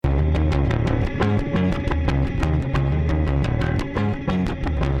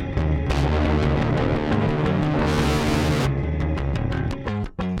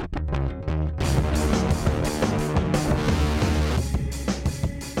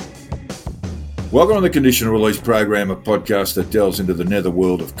Welcome to the Conditional Release Program, a podcast that delves into the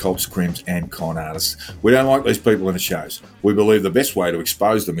netherworld of cults, crims and con artists. We don't like these people in the shows. We believe the best way to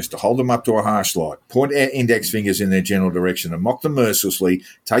expose them is to hold them up to a harsh light, point our index fingers in their general direction and mock them mercilessly,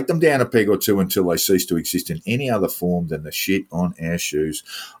 take them down a peg or two until they cease to exist in any other form than the shit on our shoes.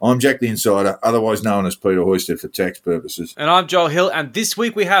 I'm Jack the Insider, otherwise known as Peter Hoisted for tax purposes. And I'm Joel Hill, and this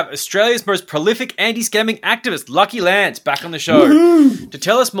week we have Australia's most prolific anti-scamming activist, Lucky Lance, back on the show to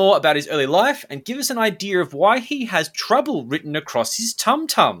tell us more about his early life and give us an idea of why he has trouble written across his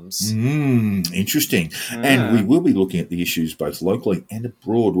tum-tums. Interesting. And we will be looking at the issues both locally and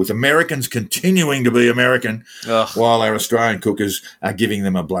abroad, with Americans continuing to be American, while our Australian cookers are giving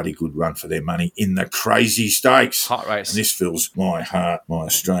them a bloody good run for their money in the crazy stakes. Hot race. And this fills my heart, my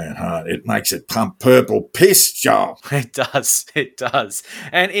Australian heart. It makes it pump purple piss, Joel. It does. It does.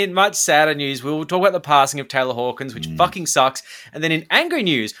 And in much sadder news, we'll talk about the passing of Taylor Hawkins, which fucking sucks. And then in angry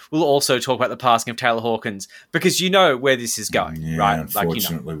news, we'll also talk about the passing of Taylor Hawkins, because you know where this is going, right?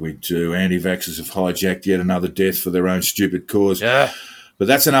 Unfortunately, we do. Anti-vaxxers have hijacked yet another death for their own stupid cause. Yeah. But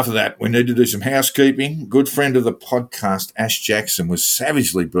that's enough of that. We need to do some housekeeping. Good friend of the podcast, Ash Jackson, was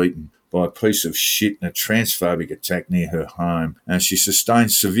savagely beaten by a piece of shit in a transphobic attack near her home. She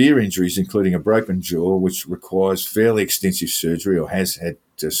sustained severe injuries, including a broken jaw, which requires fairly extensive surgery, or has had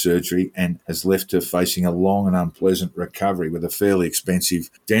surgery, and has left her facing a long and unpleasant recovery with a fairly expensive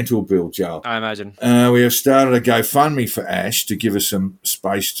dental bill, Joel. I imagine. We have started a GoFundMe for Ash to give us some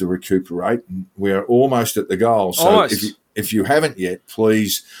space to recuperate. We are almost at the goal. So if you haven't yet,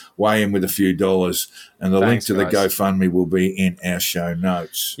 please weigh in with a few dollars, and the link to the GoFundMe will be in our show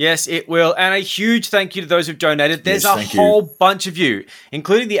notes. Yes, it will. And a huge thank you to those who've donated. There's a whole bunch of you,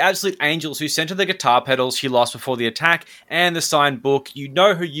 including the Absolute Angels, who sent her the guitar pedals she lost before the attack and the signed book. You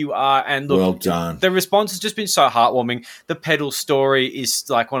know who you are. And look, well done. The response has just been so heartwarming. The pedal story is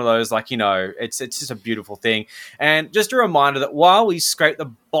like one of those, like, you know, it's just a beautiful thing. And just a reminder that while we scrape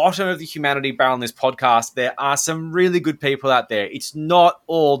the bottom of the humanity barrel on this podcast, there are some really good people out there. It's not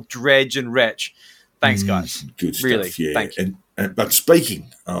all dredge and wretch. Thanks, guys. Good stuff, really, yeah. Thank you. But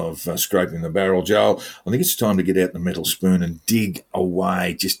speaking of scraping the barrel, Joel, I think it's time to get out the metal spoon and dig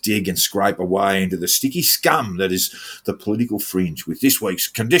away, just dig and scrape away into the sticky scum that is the political fringe with this week's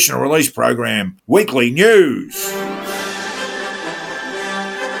Conditional Release Program Weekly News.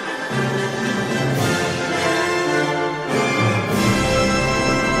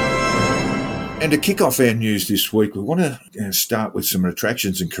 And to kick off our news this week, we want to start with some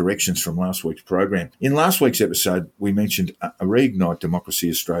retractions and corrections from last week's program. In last week's episode, we mentioned Reignite Democracy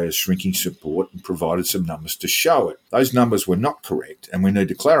Australia's shrinking support and provided some numbers to show it. Those numbers were not correct, and we need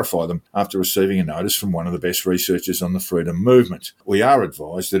to clarify them after receiving a notice from one of the best researchers on the freedom movement. We are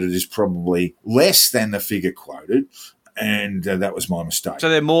advised that it is probably less than the figure quoted, and that was my mistake. So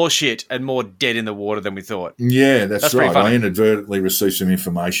they're more shit and more dead in the water than we thought. Yeah, that's right. I inadvertently received some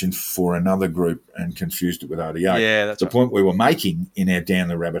information for another group and confused it with RDA. Yeah, that's the point we were making in our Down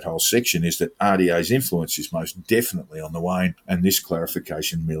the Rabbit Hole section is that RDA's influence is most definitely on the wane, and this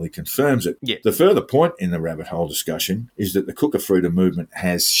clarification merely confirms it. Yeah. The further point in the rabbit hole discussion is that the Cooker Freedom Movement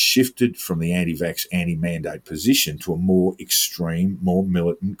has shifted from the anti-vax, anti-mandate position to a more extreme, more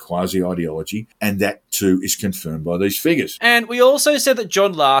militant quasi-ideology, and that too is confirmed by these figures. And we also said that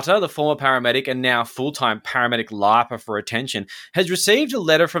John Larter, the former paramedic and now full-time paramedic LARPer for Attention, has received a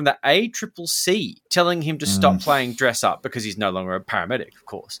letter from the ACCC telling him to stop playing dress up because he's no longer a paramedic, of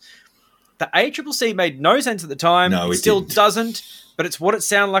course. The ACCC made no sense at the time. No, it still didn't. Doesn't, but it's what it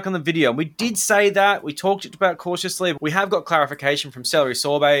sounded like on the video. And we did say that. We talked about it cautiously. We have got clarification from Celery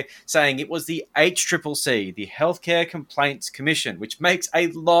Sorbet saying it was the HCCC, the Healthcare Complaints Commission, which makes a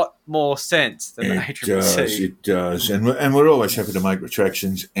lot more sense than the ACCC. It does. And we're always happy to make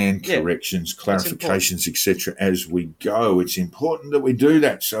retractions and corrections, clarifications, etc. as we go. It's important that we do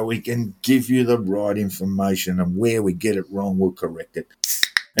that so we can give you the right information, and where we get it wrong, we'll correct it.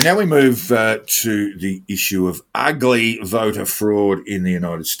 And now we move to the issue of ugly voter fraud in the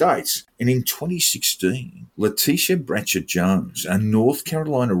United States. And in 2016, Letitia Bratcher Jones, a North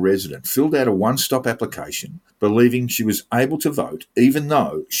Carolina resident, filled out a one-stop application believing she was able to vote even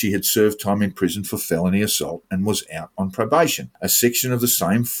though she had served time in prison for felony assault and was out on probation. A section of the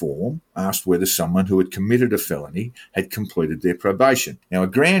same form asked whether someone who had committed a felony had completed their probation. Now, a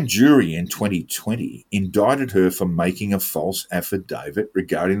grand jury in 2020 indicted her for making a false affidavit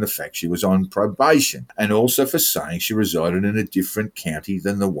regarding the fact she was on probation, and also for saying she resided in a different county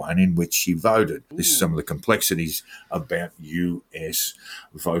than the one in which she voted. This is some of the complexities about US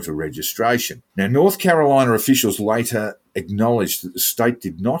voter registration. Now, North Carolina officials later acknowledged that the state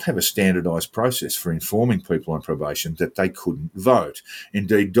did not have a standardised process for informing people on probation that they couldn't vote.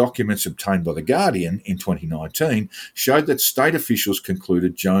 Indeed, documents obtained by The Guardian in 2019 showed that state officials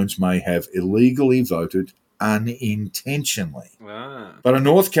concluded Jones may have illegally voted unintentionally. Ah. But a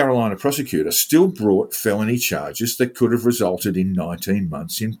North Carolina prosecutor still brought felony charges that could have resulted in 19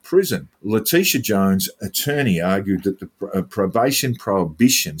 months in prison. Letitia Jones' attorney argued that the probation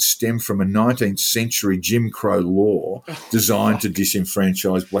prohibition stemmed from a 19th century Jim Crow law designed to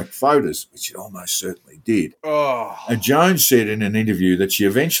disenfranchise black voters, which it almost certainly did. Jones said in an interview that she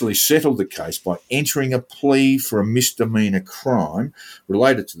eventually settled the case by entering a plea for a misdemeanor crime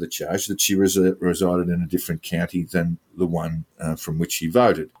related to the charge that she resided in a different county than the one from which he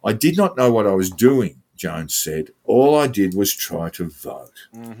voted. I did not know what I was doing, Jones said. All I did was try to vote.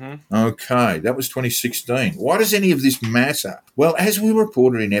 Mm-hmm. Okay, that was 2016. Why does any of this matter? Well, as we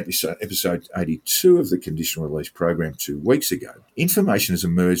reported in episode 82 of the Conditional Release program 2 weeks ago, information has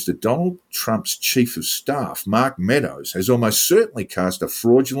emerged that Donald Trump's chief of staff, Mark Meadows, has almost certainly cast a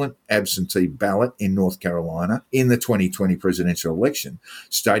fraudulent absentee ballot in North Carolina in the 2020 presidential election,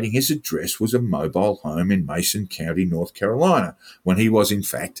 stating his address was a mobile home in Mason County, North Carolina, when he was in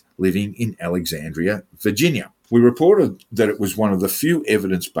fact living in Alexandria, Virginia. We reported that it was one of the few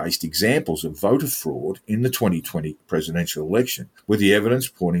evidence-based examples of voter fraud in the 2020 presidential election, with the evidence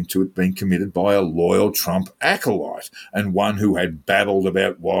pointing to it being committed by a loyal Trump acolyte and one who had babbled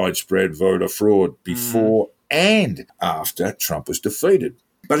about widespread voter fraud before and after Trump was defeated.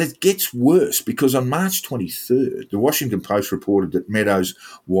 But it gets worse because on March 23rd, the Washington Post reported that Meadows'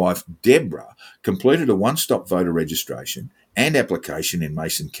 wife, Deborah, completed a one-stop voter registration and application in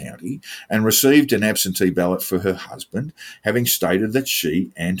Mason County and received an absentee ballot for her husband, having stated that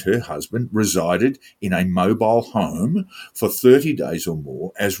she and her husband resided in a mobile home for 30 days or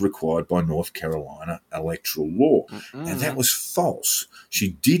more as required by North Carolina electoral law. And that was false.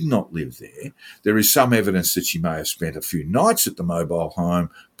 She did not live there. There is some evidence that she may have spent a few nights at the mobile home,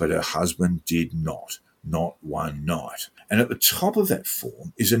 but her husband did not one night. And at the top of that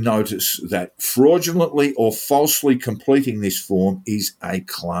form is a notice that fraudulently or falsely completing this form is a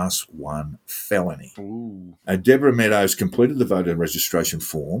Class 1 felony. Deborah Meadows completed the voter registration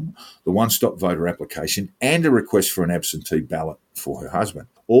form, the one-stop voter application, and a request for an absentee ballot for her husband.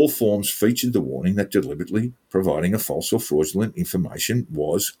 All forms featured the warning that deliberately providing a false or fraudulent information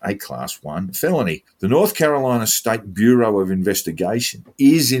was a Class 1 felony. The North Carolina State Bureau of Investigation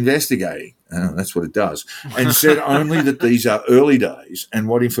is investigating, that's what it does, and said only that these are early days and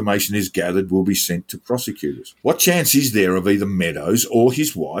what information is gathered will be sent to prosecutors. What chance is there of either Meadows or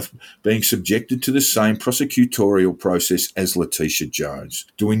his wife being subjected to the same prosecutorial process as Letitia Jones?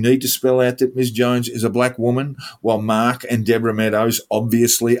 Do we need to spell out that Ms. Jones is a black woman while Mark and Deborah Meadows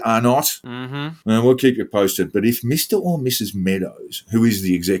obviously are not? And we'll keep you posted. But if Mr. or Mrs. Meadows, who is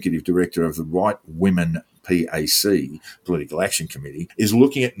the executive director of the Right Women PAC, Political Action Committee, is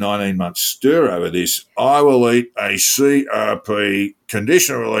looking at 19 months stir over this, I will eat a CRP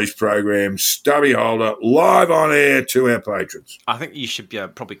conditional release program stubby holder live on air to our patrons. I think you should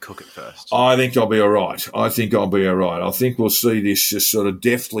probably cook it first. I think I'll be all right. I think we'll see this just sort of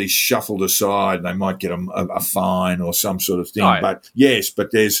deftly shuffled aside. They might get a fine or some sort of thing. Oh, yeah. But yes,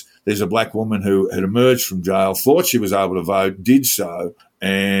 there's a black woman who had emerged from jail, thought she was able to vote, did so,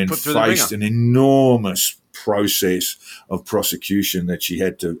 and faced an enormous process of prosecution that she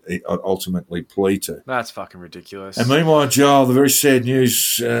had to ultimately plead to. That's fucking ridiculous. And meanwhile, Joel, the very sad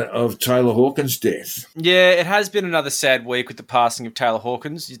news of Taylor Hawkins' death. Yeah, it has been another sad week with the passing of Taylor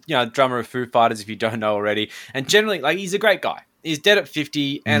Hawkins, drummer of Foo Fighters, if you don't know already. And generally, he's a great guy. He's dead at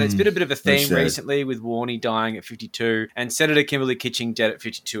 50, and it's been a bit of a theme recently with Warney dying at 52 and Senator Kimberly Kitching dead at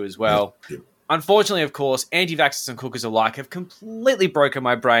 52 as well. Yep. Unfortunately, of course, anti-vaxxers and cookers alike have completely broken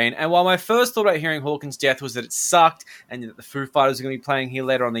my brain. And while my first thought about hearing Hawkins' death was that it sucked and that the Foo Fighters are going to be playing here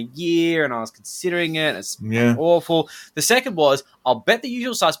later on the year, and I was considering it, and it's awful. The second was, I'll bet the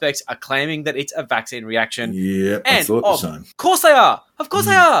usual suspects are claiming that it's a vaccine reaction. Yeah, I thought the same. Of course they are. Of course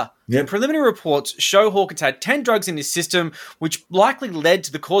they are. Yep. Preliminary reports show Hawkins had 10 drugs in his system, which likely led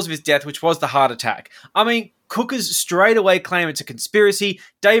to the cause of his death, which was the heart attack. I mean, cookers straight away claim it's a conspiracy.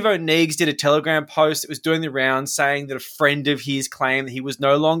 Dave O'Neiggs did a Telegram post that was doing the rounds saying that a friend of his claimed that he was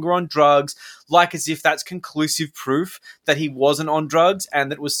no longer on drugs, like as if that's conclusive proof that he wasn't on drugs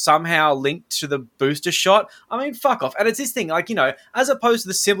and that it was somehow linked to the booster shot. I mean, fuck off. And it's this thing, as opposed to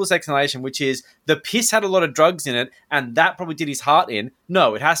the simplest explanation, which is the piss had a lot of drugs in it and that probably did his heart in.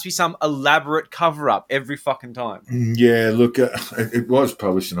 No, it has to be some elaborate cover-up every fucking time. Yeah, look, it was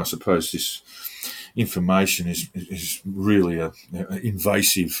published, and I suppose this information is really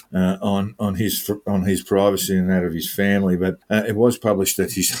invasive on his privacy and that of his family. But it was published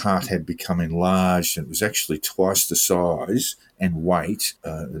that his heart had become enlarged, and it was actually twice the size and weight,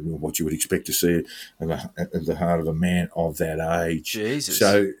 what you would expect to see at the heart of a man of that age. Jesus.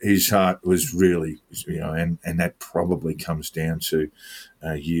 So his heart was really, and that probably comes down to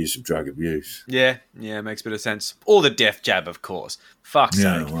years of drug abuse. Yeah, makes a bit of sense. Or the death jab, of course. Fuck's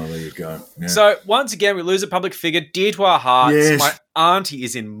sake. Well, there you go. Yeah. So, once again, we lose a public figure dear to our hearts. Yes. My auntie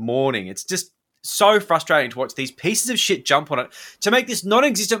is in mourning. It's just so frustrating to watch these pieces of shit jump on it to make this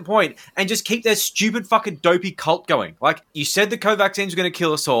non-existent point and just keep their stupid fucking dopey cult going. Like, you said the COVID vaccines were going to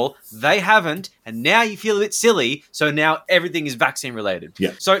kill us all. They haven't. And now you feel a bit silly. So now everything is vaccine related.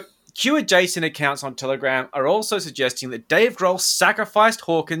 Yeah. So Q-adjacent accounts on Telegram are also suggesting that Dave Grohl sacrificed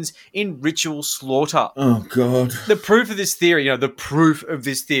Hawkins in ritual slaughter. Oh, God. The proof of this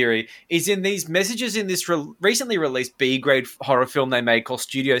theory, is in these messages in this recently released B-grade horror film they made called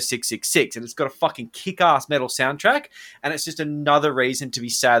Studio 666, and it's got a fucking kick-ass metal soundtrack, and it's just another reason to be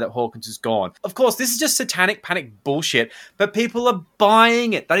sad that Hawkins is gone. Of course, this is just satanic panic bullshit, but people are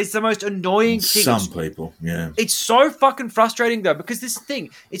buying it. That is the most annoying thing. Some people, yeah. It's so fucking frustrating, though, because this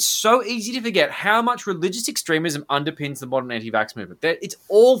thing, it's so easy to forget how much religious extremism underpins the modern anti-vax movement. It's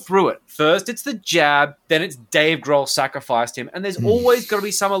all through it. First, it's the jab, then it's Dave Grohl sacrificed him, and there's always got to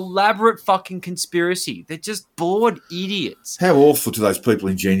be some elaborate fucking conspiracy. They're just bored idiots. How awful to those people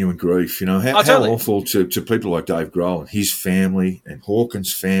in genuine grief, How Totally. awful to people like Dave Grohl and his family and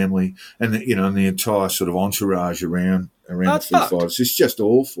Hawkins' family and, and the entire sort of entourage around the Foo Fighters. It's just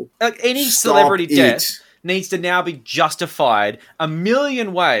awful. Like any celebrity death needs to now be justified a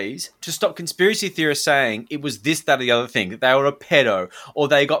million ways to stop conspiracy theorists saying it was this, that, or the other thing, that they were a pedo, or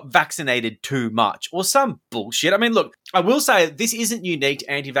they got vaccinated too much, or some bullshit. I mean, look, I will say this isn't unique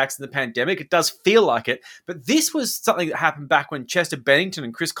to anti-vax in the pandemic. It does feel like it, but this was something that happened back when Chester Bennington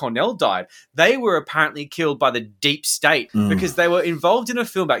and Chris Cornell died. They were apparently killed by the deep state because they were involved in a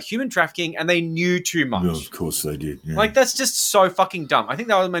film about human trafficking and they knew too much. Well, of course they did. Yeah. Like, that's just so fucking dumb. I think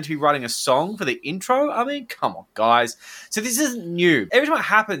they were meant to be writing a song for the intro. I mean, come on, guys. So this isn't new. Every time it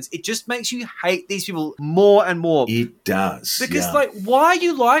happens, it just makes you hate these people more and more. It does. Because, why are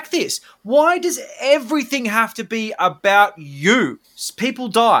you like this? Why does everything have to be about you? People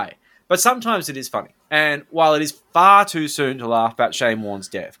die. But sometimes it is funny. And while it is far too soon to laugh about Shane Warne's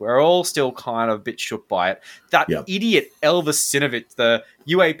death, we're all still kind of a bit shook by it. That idiot Elvis Sinovich, the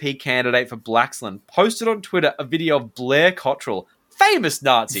UAP candidate for Blaxland, posted on Twitter a video of Blair Cottrell, famous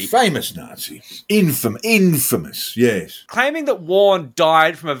Nazi. Infamous, yes. Claiming that Warren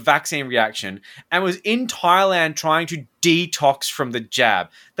died from a vaccine reaction and was in Thailand trying to detox from the jab.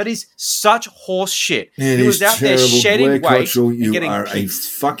 That is such horse shit. He was out terrible. there shedding Blair weight Cottrell, and you getting are pissed.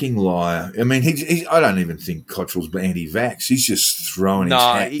 a fucking liar. I mean, I don't even think Cottrell's anti-vax. He's just throwing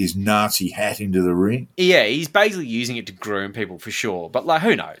his Nazi hat into the ring. Yeah, he's basically using it to groom people for sure. But,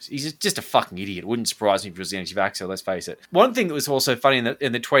 who knows? He's just a fucking idiot. It wouldn't surprise me if he was the anti-vaxxer, let's face it. One thing that was also funny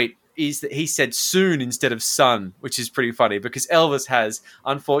in the tweet is that he said soon instead of son, which is pretty funny because Elvis has,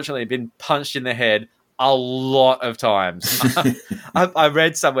 unfortunately, been punched in the head a lot of times. I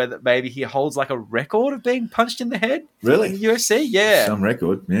read somewhere that maybe he holds a record of being punched in the head. Really? In the UFC? Yeah. Some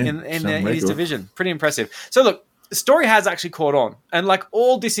record, yeah. In his division. Pretty impressive. So look, the story has actually caught on. And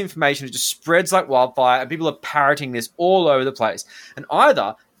all disinformation, it just spreads like wildfire and people are parroting this all over the place. And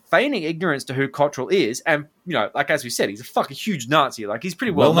either feigning ignorance to who Cottrell is, and, as we said, he's a fucking huge Nazi. He's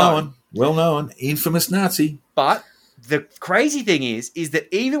pretty well known. Well known. Infamous Nazi. But the crazy thing is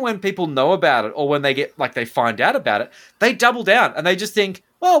that even when people know about it or when they get, they find out about it, they double down and they just think,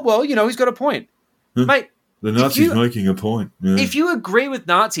 oh, well, he's got a point. Mate. The Nazi's making a point. Yeah. If you agree with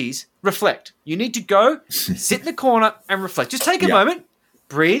Nazis, reflect. You need to go, sit in the corner and reflect. Just take a moment,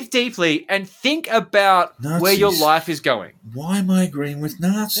 breathe deeply, and think about where your life is going. Why am I agreeing with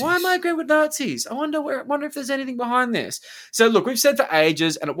Nazis? I wonder if there's anything behind this. So look, we've said for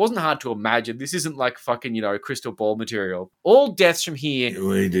ages, and it wasn't hard to imagine, this isn't fucking, crystal ball material. All deaths from here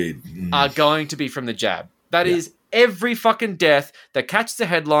are going to be from the jab. That is every fucking death that catches the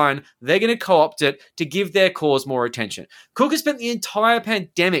headline, they're going to co-opt it to give their cause more attention. Cook has spent the entire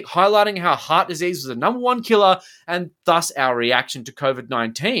pandemic highlighting how heart disease was the number one killer, and thus our reaction to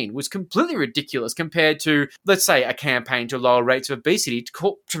COVID-19 was completely ridiculous compared to, let's say, a campaign to lower rates of obesity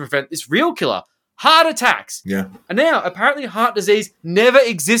to prevent this real killer, heart attacks. Yeah. And now, apparently, heart disease never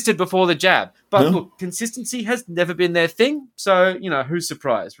existed before the jab. But look, consistency has never been their thing. So, who's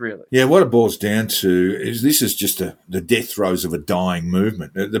surprised, really? Yeah, what it boils down to is this is just the death throes of a dying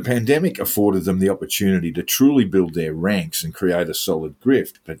movement. The pandemic afforded them the opportunity to truly build their ranks and create a solid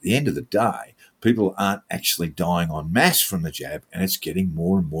grift. But at the end of the day, people aren't actually dying en masse from the jab, and it's getting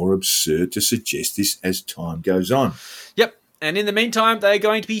more and more absurd to suggest this as time goes on. Yep. And in the meantime, they're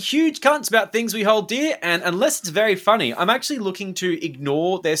going to be huge cunts about things we hold dear, and unless it's very funny, I'm actually looking to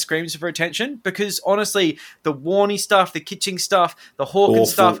ignore their screams for attention because, honestly, the Warney stuff, the Kitching stuff, the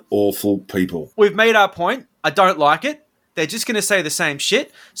Hawkins stuff... Awful people. We've made our point. I don't like it. They're just going to say the same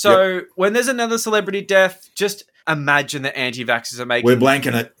shit. So when there's another celebrity death, just... imagine the anti-vaxxers are making... We're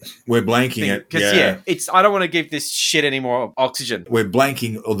blanking it. We're blanking it. Because, I don't want to give this shit any more oxygen. We're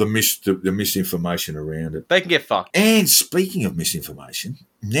blanking all the misinformation around it. They can get fucked. And speaking of misinformation,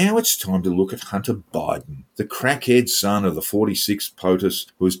 now it's time to look at Hunter Biden, the crackhead son of the 46th POTUS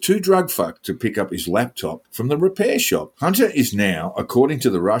who was too drug-fucked to pick up his laptop from the repair shop. Hunter is now, according to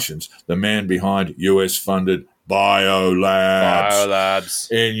the Russians, the man behind US-funded biolabs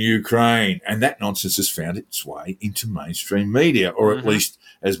in Ukraine. And that nonsense has found its way into mainstream media, or at least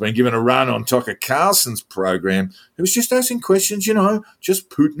has been given a run on Tucker Carlson's program, who was just asking questions, just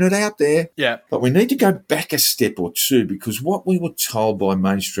putting it out there. Yeah. But we need to go back a step or two, because what we were told by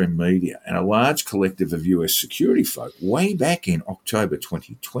mainstream media and a large collective of US security folk way back in October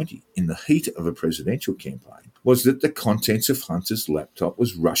 2020, in the heat of a presidential campaign, was that the contents of Hunter's laptop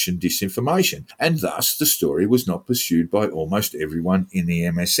was Russian disinformation, and thus the story was not pursued by almost everyone in the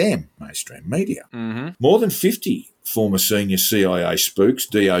MSM, mainstream media. More than 50 former senior CIA spooks,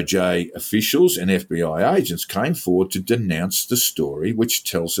 DOJ officials and FBI agents came forward to denounce the story, which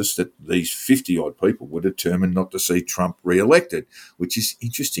tells us that these 50-odd people were determined not to see Trump re-elected, which is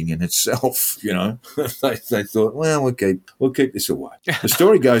interesting in itself, They thought, well, we'll keep this away. The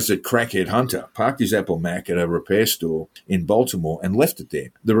story goes that crackhead Hunter parked his Apple Mac at a repair store in Baltimore and left it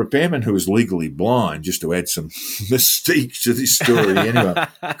there. The repairman, who was legally blind, just to add some mystique to this story anyway,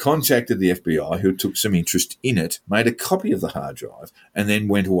 contacted the FBI, who took some interest in it, made a copy of the hard drive, and then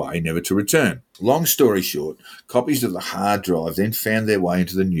went away, never to return. Long story short, copies of the hard drive then found their way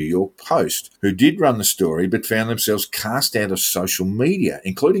into the New York Post, who did run the story but found themselves cast out of social media,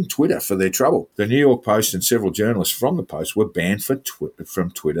 including Twitter, for their trouble. The New York Post and several journalists from the Post were banned from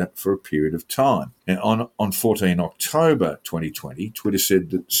Twitter for a period of time. And on 14 October 2020, Twitter said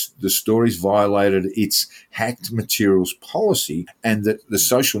that the stories violated its hacked materials policy and that the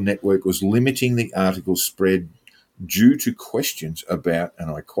social network was limiting the article's spread due to questions about,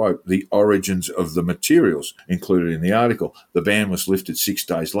 and I quote, the origins of the materials included in the article. The ban was lifted 6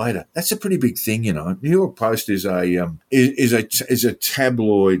 days later. That's a pretty big thing, New York Post is a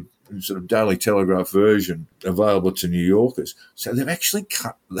tabloid sort of Daily Telegraph version available to New Yorkers. So they've actually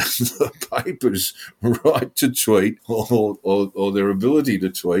cut the paper's right to tweet or their ability to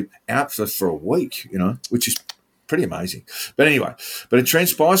tweet out for a week, which is pretty amazing. But anyway, it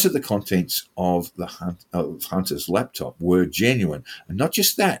transpires that the contents of Hunter's laptop were genuine. And not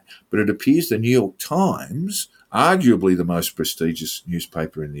just that, but it appears the New York Times, arguably the most prestigious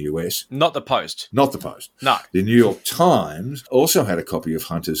newspaper in the US. Not the Post. Not the Post. No. The New York Times also had a copy of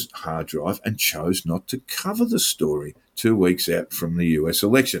Hunter's hard drive and chose not to cover the story 2 weeks out from the US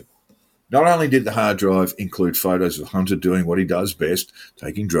election. Not only did the hard drive include photos of Hunter doing what he does best,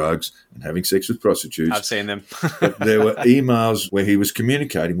 taking drugs and having sex with prostitutes. I've seen them. But there were emails where he was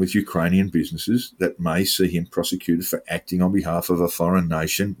communicating with Ukrainian businesses that may see him prosecuted for acting on behalf of a foreign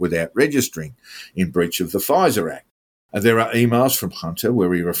nation without registering, in breach of the FISA Act. And there are emails from Hunter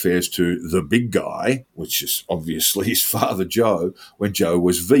where he refers to the big guy, which is obviously his father Joe, when Joe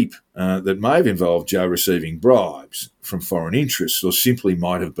was Veep, that may have involved Joe receiving bribes from foreign interests, or simply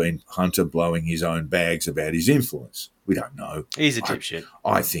might have been Hunter blowing his own bags about his influence. We don't know. He's a dipshit.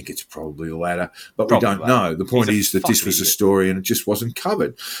 I think it's probably the latter, but we don't know. The point is that this was a story and it just wasn't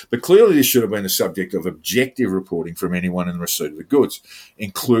covered. But clearly this should have been the subject of objective reporting from anyone in the receipt of the goods,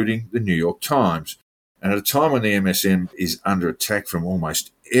 including the New York Times. And at a time when the MSM is under attack from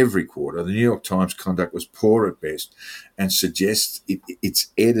almost every quarter, the New York Times conduct was poor at best and suggests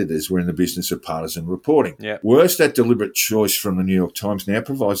its editors were in the business of partisan reporting. Yep. Worse, that deliberate choice from the New York Times now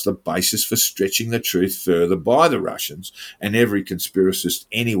provides the basis for stretching the truth further by the Russians and every conspiracist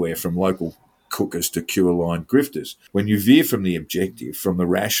anywhere from local cookers to cure-line grifters. When you veer from the objective, from the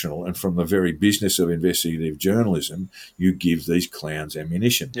rational, and from the very business of investigative journalism, you give these clowns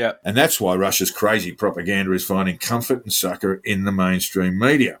ammunition. Yeah. And that's why Russia's crazy propaganda is finding comfort and succour in the mainstream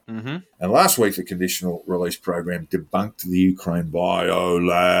media. Mm-hmm. And last week, the conditional release program debunked the Ukraine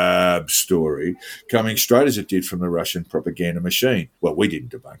biolab story, coming straight as it did from the Russian propaganda machine. Well, we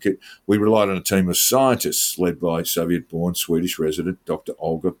didn't debunk it. We relied on a team of scientists led by Soviet-born Swedish resident Dr.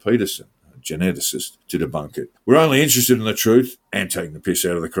 Olga Peterson, a geneticist, to debunk it. We're only interested in the truth and taking the piss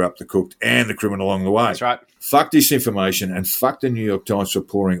out of the corrupt, the cooked, and the criminal along the way. That's right. Fuck disinformation, and fuck the New York Times for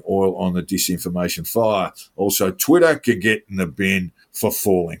pouring oil on the disinformation fire. Also, Twitter can get in the bin for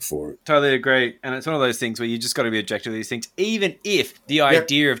falling for it. Totally agree. And it's one of those things where you just got to be objective to these things. Even if the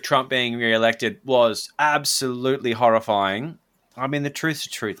idea of Trump being re-elected was absolutely horrifying, I mean, the truth's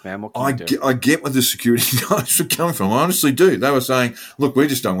the truth, man. What can you do? I get where the security guys were coming from. I honestly do. They were saying, look, we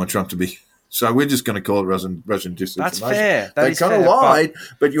just don't want Trump to be... So we're just going to call it Russian disinformation. That's fair. They kind of lied,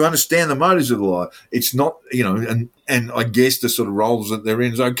 but you understand the motives of the lie. It's not, and I guess the sort of roles that they're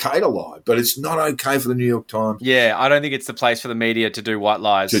in is okay to lie, but it's not okay for the New York Times. Yeah, I don't think it's the place for the media to do white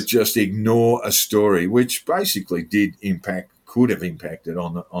lies. To just ignore a story, which basically could have impacted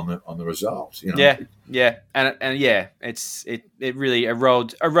on the results. Yeah, and yeah, it really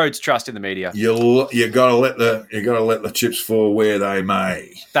erodes trust in the media. You gotta let the chips fall where they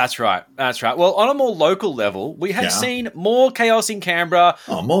may. That's right. Well, on a more local level, we have seen more chaos in Canberra.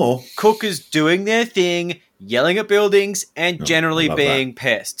 Oh, more cookers doing their thing, yelling at buildings, and generally being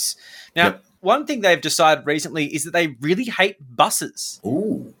pests. Now. One thing they've decided recently is that they really hate buses.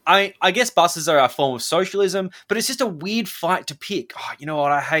 Ooh. I guess buses are a form of socialism, but it's just a weird fight to pick. Oh, you know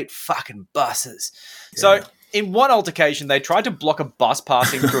what? I hate fucking buses. Yeah. So in one altercation, they tried to block a bus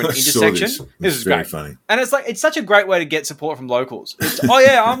passing through an intersection. This is very great. Funny. And it's such a great way to get support from locals.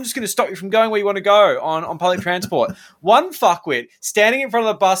 I'm just going to stop you from going where you want to go on public transport. One fuckwit standing in front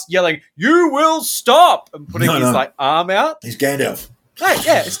of the bus yelling, "You will stop!" and putting his arm out. He's Gandalf. Hey,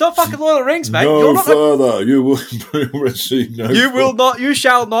 yeah, it's not fucking Lord of the Rings, mate. No further. You will receive no. You will not. You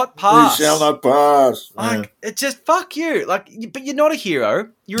shall not pass. You shall not pass. It's just fuck you. But you're not a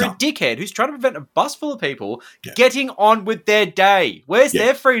hero. You're a dickhead who's trying to prevent a bus full of people getting on with their day. Where's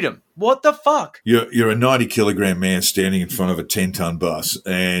their freedom? What the fuck? You're a 90-kilogram man standing in front of a 10-ton bus,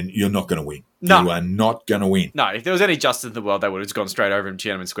 and you're not going to win. No. You are not going to win. No, if there was any justice in the world, they would have just gone straight over him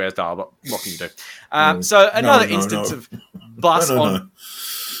Tiananmen Square style, but what can you do? So another instance of bus on...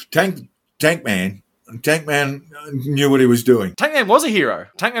 Tank Man knew what he was doing. Tank Man was a hero.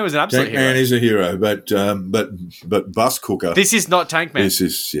 Tank Man was an absolute hero. Tank Man is a hero, but Bus Cooker... This is not Tank Man. This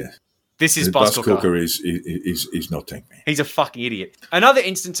is Bus Cooker is not Tank Man. He's a fucking idiot. Another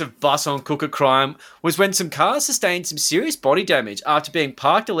instance of bus on cooker crime was when some cars sustained some serious body damage after being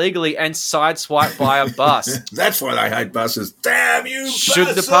parked illegally and sideswiped by a bus. That's why they hate buses. Damn you,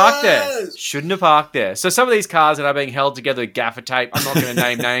 Shouldn't have parked there. So some of these cars are now being held together with gaffer tape. I'm not going to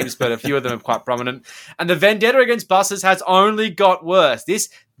name names, but a few of them are quite prominent. And the vendetta against buses has only got worse. This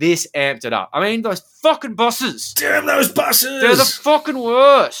amped it up. I mean, those fucking buses. Damn those buses. They're the fucking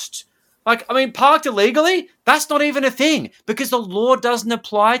worst. Parked illegally? That's not even a thing because the law doesn't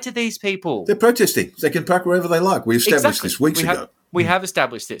apply to these people. They're protesting. They can park wherever they like. We established this weeks ago. We have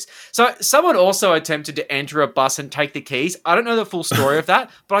established this. So someone also attempted to enter a bus and take the keys. I don't know the full story of that,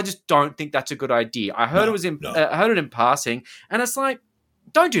 but I just don't think that's a good idea. I heard I heard it in passing, and it's like,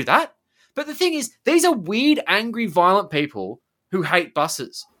 don't do that. But the thing is, these are weird, angry, violent people who hate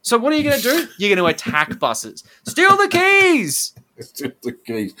buses. So what are you going to do? You're going to attack buses. Steal the keys! Steal the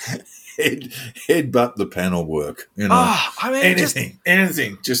keys. Headbutt the panel work.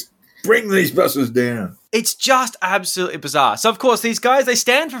 Anything. Just bring these buses down. It's just absolutely bizarre. So, of course, these guys, they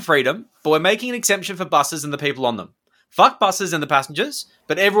stand for freedom, but we're making an exception for buses and the people on them. Fuck buses and the passengers,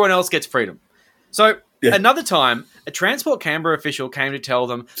 but everyone else gets freedom. So, another time, a Transport Canberra official came to tell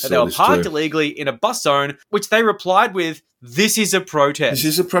them that they were parked illegally in a bus zone, which they replied with, "This is a protest."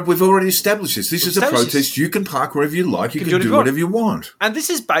 We've already established this. This is a protest. You can park wherever you like. You can do whatever you want. And this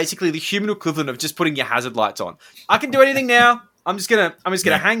is basically the human equivalent of just putting your hazard lights on. I can do anything now. I'm just gonna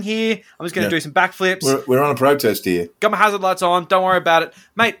hang here. I'm just gonna do some backflips. We're on a protest here. Got my hazard lights on. Don't worry about it,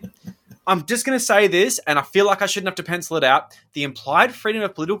 mate. I'm just going to say this, and I feel like I shouldn't have to pencil it out. The implied freedom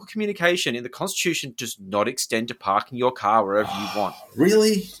of political communication in the Constitution does not extend to parking your car wherever you want.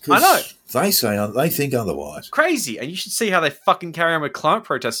 Really? I know. They think otherwise. Crazy. And you should see how they fucking carry on with climate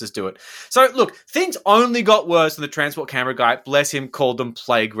protesters do it. So, look, things only got worse when the transport camera guy, bless him, called them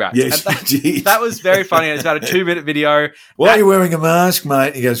plague rats. Yes, that was very funny. It's about a 2-minute video. Why are you wearing a mask,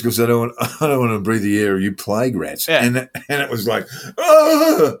 mate? He goes, because I don't want to breathe the air of you plague rats. Yeah. And it was like,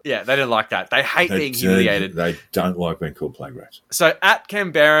 oh! Yeah, they didn't like that. They hate being humiliated. They don't like being called plague rats. So, at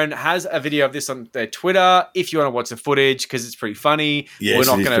Ken Barron has a video of this on their Twitter if you want to watch the footage, because it's pretty funny. Yes,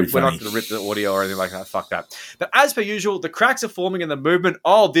 we're not going to rip the audio or anything like that. Fuck that. But as per usual, the cracks are forming in the movement.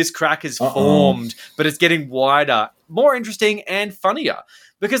 Oh, this crack is formed, but it's getting wider, more interesting and funnier.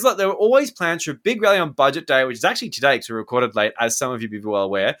 Because there were always plans for a big rally on Budget Day, which is actually today because we recorded late, as some of you be well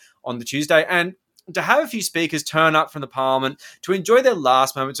aware, on the Tuesday. And to have a few speakers turn up from the Parliament to enjoy their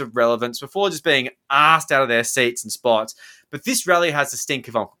last moments of relevance before just being asked out of their seats and spots. But this rally has the stink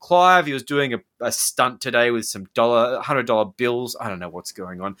of Uncle Clive. He was doing a stunt today with some $100 bills. I don't know what's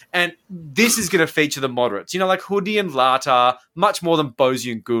going on. And this is going to feature the moderates, like Hoodie and Lata, much more than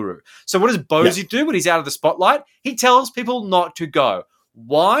Bosie and Guru. So what does Bosie do when he's out of the spotlight? He tells people not to go.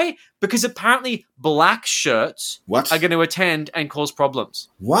 Why? Because apparently black shirts are going to attend and cause problems.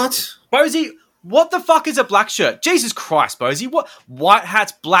 What? Bosie... What the fuck is a black shirt? Jesus Christ, Bosie. What? White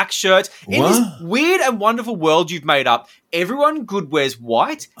hats, black shirts. In this weird and wonderful world you've made up, everyone good wears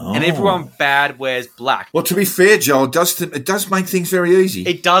white and everyone bad wears black. Well, to be fair, Joel, it does make things very easy.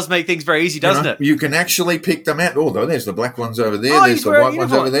 It does make things very easy, doesn't it? You can actually pick them out. Although there's the black ones over there, there's the white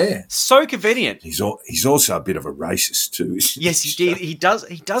ones over there. So convenient. He's also a bit of a racist too. Yes, he does.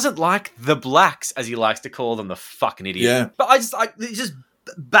 He doesn't like the blacks, as he likes to call them, the fucking idiot. Yeah. But it just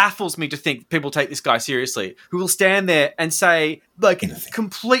baffles me to think people take this guy seriously, who will stand there and say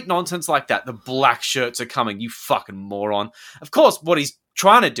complete nonsense like that. The black shirts are coming, you fucking moron. Of course, what he's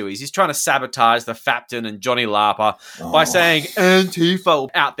trying to do is he's trying to sabotage the Fapton and Johnny Lapa by saying Antifa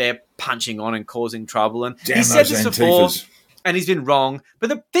out there punching on and causing trouble. And he said this before, and he's been wrong. But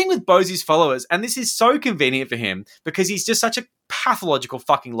the thing with Bosie's followers, and this is so convenient for him because he's just such a pathological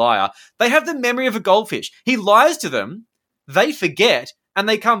fucking liar, they have the memory of a goldfish. He lies to them, they forget, and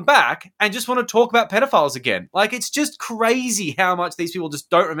they come back and just want to talk about pedophiles again. It's just crazy how much these people just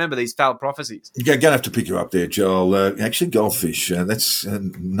don't remember these failed prophecies. You're going to have to pick you up there, Joel. Actually, goldfish, that's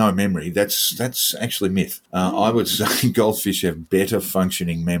no memory. That's actually myth. I would say goldfish have better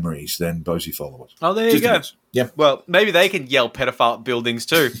functioning memories than Bosie followers. Oh, there you go. Yeah. Well, maybe they can yell pedophile at buildings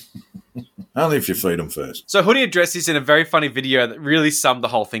too. Only if you feed them first. So Hoodie addressed this in a very funny video that really summed the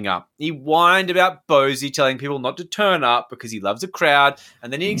whole thing up. He whined about Bosie telling people not to turn up because he loves a crowd,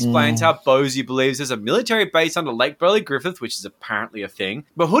 and then he explains how Bosie believes there's a military base under Lake Burley Griffith, which is apparently a thing.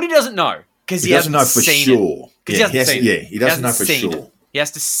 But Hoodie doesn't know because he doesn't know for sure. He doesn't know for sure. He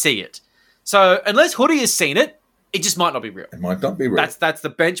has to see it. So unless Hoodie has seen it, it just might not be real. It might not be real. That's the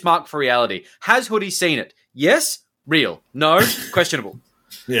benchmark for reality. Has Hoodie seen it? Yes, real. No, questionable.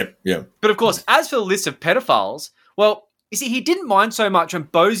 Yeah. But of course, as for the list of pedophiles, well, you see, he didn't mind so much when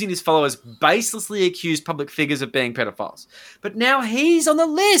Bosie and his followers baselessly accused public figures of being pedophiles. But now he's on the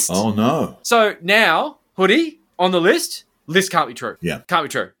list. Oh, no. So now, Hoodie, on the list can't be true. Yeah. Can't be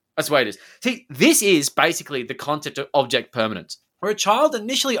true. That's the way it is. See, this is basically the concept of object permanence, where a child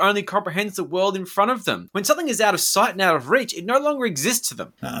initially only comprehends the world in front of them. When something is out of sight and out of reach, it no longer exists to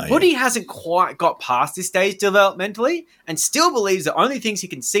them. Hoodie hasn't quite got past this stage developmentally and still believes the only things he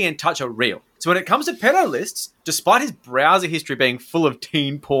can see and touch are real. So when it comes to pedo lists, despite his browser history being full of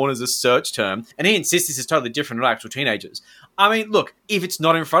teen porn as a search term, and he insists this is totally different than actual teenagers, I mean, look, if it's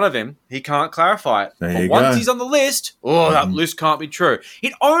not in front of him, he can't clarify it. But once he's on the list, that list can't be true.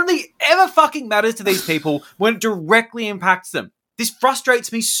 It only ever fucking matters to these people when it directly impacts them. This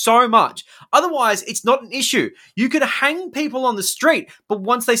frustrates me so much. Otherwise, it's not an issue. You could hang people on the street, but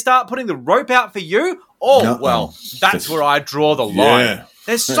once they start putting the rope out for you, that's where I draw the line. Yeah.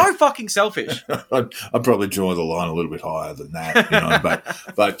 They're so fucking selfish. I'd probably draw the line a little bit higher than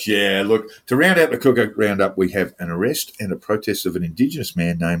that, but yeah, look, to round out the Cooker Roundup, we have an arrest and a protest of an Indigenous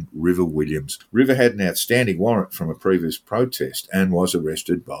man named River Williams. River had an outstanding warrant from a previous protest and was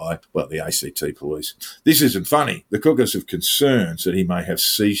arrested by, the ACT police. This isn't funny. The Cookers have concerns that he may have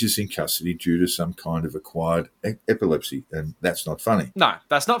seizures in custody due to some kind of acquired epilepsy, and that's not funny. No,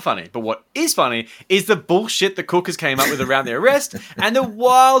 that's not funny. But what is funny is the bullshit the Cookers came up with around the arrest and the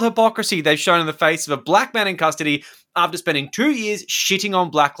wild hypocrisy they've shown in the face of a black man in custody after spending 2 years shitting on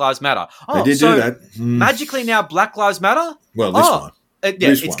Black Lives Matter. They did do that. Magically now Black Lives Matter? Well, this one.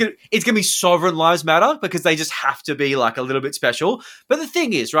 It's gonna be Sovereign Lives Matter because they just have to be like a little bit special. But the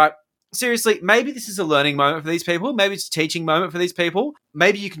thing is, right, seriously, maybe this is a learning moment for these people. Maybe it's a teaching moment for these people.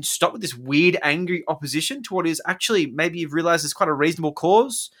 Maybe you can stop with this weird, angry opposition to what is actually, maybe you've realized is quite a reasonable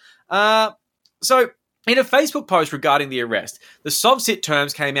cause. So, in a Facebook post regarding the arrest, the Sovsit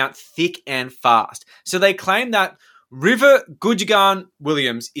terms came out thick and fast. So they claim that River Gujagan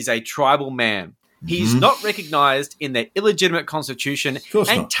Williams is a tribal man. He's not recognised in their illegitimate constitution,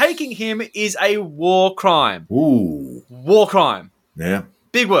 and taking him is a war crime. Ooh. War crime. Yeah.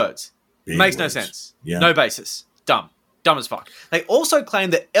 Big words. Makes no sense. Yeah. No basis. Dumb. Dumb as fuck. They also claim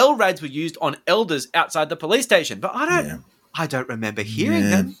that LRADs were used on elders outside the police station, but I don't remember hearing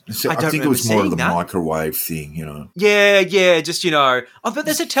them. So I think it was more of the microwave thing, you know. Yeah, just, oh, but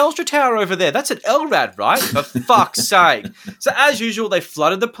there's a Telstra tower over there. That's an LRAD, right? For fuck's sake. So as usual, they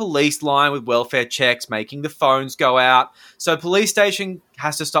flooded the police line with welfare checks, making the phones go out. So police station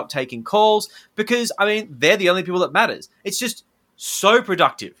has to stop taking calls because, they're the only people that matters. It's just so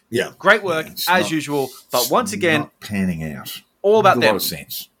productive. Yeah. Great work, as usual. But once again, not panning out. All about them. A lot of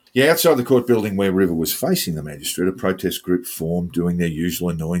sense. Yeah, outside the court building where River was facing the magistrate, a protest group formed doing their usual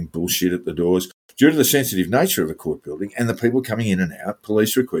annoying bullshit at the doors. Due to the sensitive nature of the court building and the people coming in and out,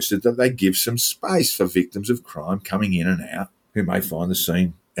 police requested that they give some space for victims of crime coming in and out who may find the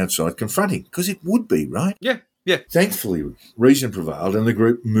scene outside confronting, because it would be, right? Yeah. Thankfully, reason prevailed and the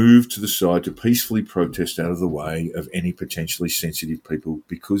group moved to the side to peacefully protest out of the way of any potentially sensitive people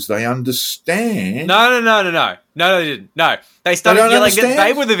because they understand... No, they didn't. No, they started yelling that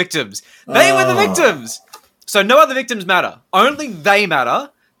they were the victims. They were the victims! So no other victims matter. Only they matter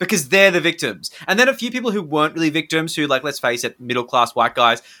because they're the victims. And then a few people who weren't really victims, who, let's face it, middle-class white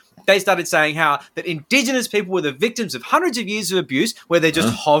guys... They started saying how that Indigenous people were the victims of hundreds of years of abuse where they're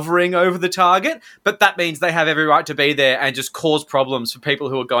just hovering over the target, but that means they have every right to be there and just cause problems for people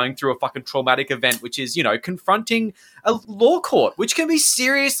who are going through a fucking traumatic event, which is, confronting a law court, which can be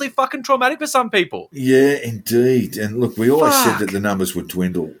seriously fucking traumatic for some people. Yeah, indeed. And look, we always said that the numbers would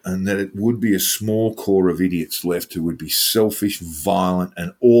dwindle and that it would be a small core of idiots left who would be selfish, violent,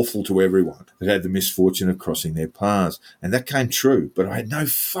 and awful to everyone that had the misfortune of crossing their paths. And that came true, but I had no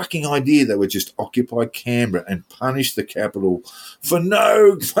fucking idea they would just occupy Canberra and punish the capital for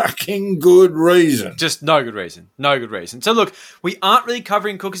no fucking good reason. Just no good reason. No good reason. So look, we aren't really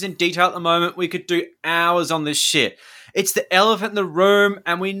covering Cookers in detail at the moment. We could do hours on this shit. It's the elephant in the room,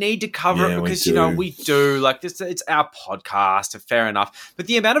 and we need to cover it because, we do. This, it's our podcast, fair enough. But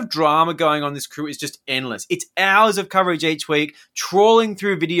the amount of drama going on this crew is just endless. It's hours of coverage each week, trawling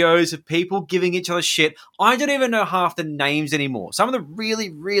through videos of people giving each other shit. I don't even know half the names anymore. Some of the really,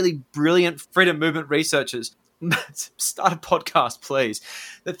 really brilliant freedom movement researchers. Start a podcast, please.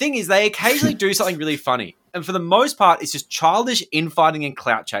 The thing is, they occasionally do something really funny. And for the most part, it's just childish infighting and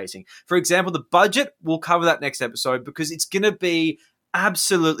clout chasing. For example, the budget, we'll cover that next episode because it's going to be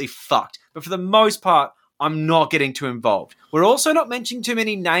absolutely fucked. But for the most part, I'm not getting too involved. We're also not mentioning too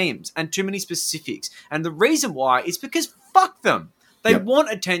many names and too many specifics. And the reason why is because fuck them. They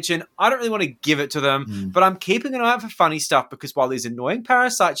want attention. I don't really want to give it to them, but I'm keeping an eye out for funny stuff because while these annoying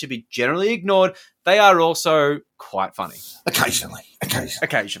parasites should be generally ignored, they are also quite funny. Occasionally.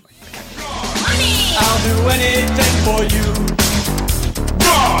 I'll do anything for you.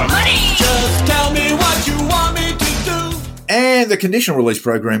 Money! Just tell me what you want me to do. And the conditional release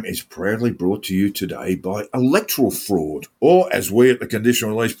program is proudly brought to you today by Electoral Fraud, or as we at the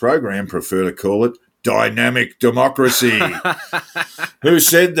conditional release program prefer to call it, dynamic democracy. Who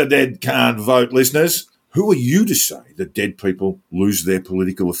said the dead can't vote, listeners? Who are you to say that dead people lose their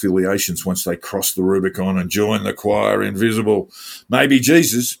political affiliations once they cross the Rubicon and join the choir invisible? Maybe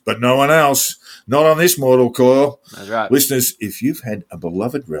Jesus, but no one else. Not on this mortal coil. That's right. Listeners, if you've had a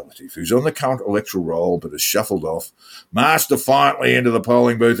beloved relative who's on the current electoral roll but has shuffled off, march defiantly into the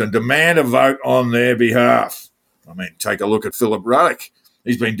polling booth and demand a vote on their behalf. Take a look at Philip Ruddock.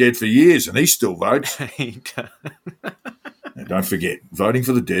 He's been dead for years and he still votes. And don't forget, voting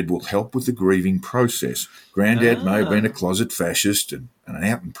for the dead will help with the grieving process. Granddad may have been a closet fascist and an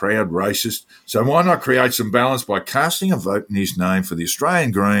out and proud racist, so why not create some balance by casting a vote in his name for the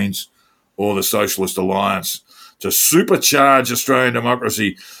Australian Greens or the Socialist Alliance to supercharge Australian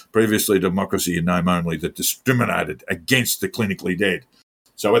democracy, previously democracy in name only, that discriminated against the clinically dead.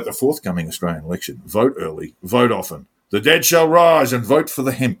 So at the forthcoming Australian election, vote early, vote often. The dead shall rise and vote for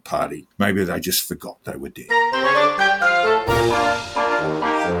the hemp party. Maybe they just forgot they were dead.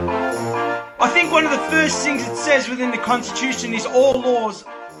 I think one of the first things it says within the Constitution is all laws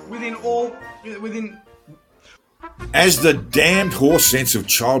within... As the damned horse sense of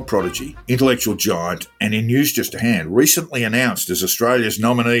child prodigy, intellectual giant, and in news just a hand, recently announced as Australia's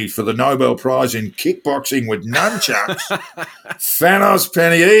nominee for the Nobel Prize in kickboxing with nunchucks, Thanos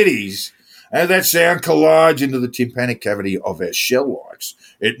Paniades, as that sound collides into the tympanic cavity of our shell-likes,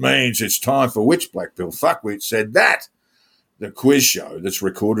 it means it's time for which black pill fuckwit said that the quiz show that's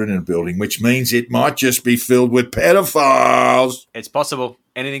recorded in a building, which means it might just be filled with pedophiles. It's possible.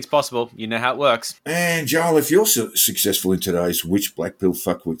 Anything's possible. You know how it works. And Joel, if you're successful in today's Which Black Pill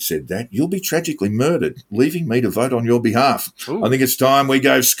Fuckwit Said That, you'll be tragically murdered, leaving me to vote on your behalf. Ooh. I think it's time we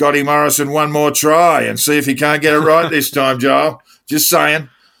gave Scotty Morrison one more try and see if he can't get it right this time, Joel. Just saying.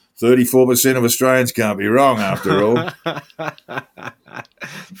 34% of Australians can't be wrong after all.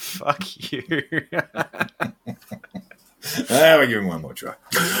 Fuck you. We'll give him one more try.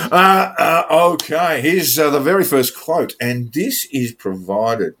 Okay, here's the very first quote, and this is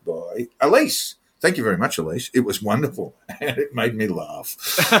provided by Elise. Thank you very much, Elise. It was wonderful, and it made me laugh.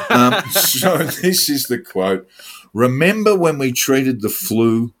 So this is the quote. Remember when we treated the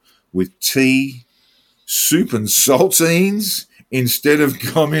flu with tea, soup and saltines instead of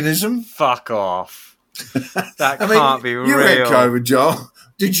communism? Fuck off. That can't be real. You had COVID, Joel.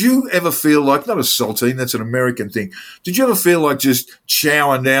 Did you ever feel like, not a saltine, that's an American thing. Did you ever feel like just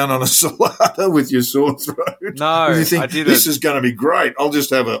chowing down on a salada with your sore throat? No, you think, I didn't. This is going to be great. I'll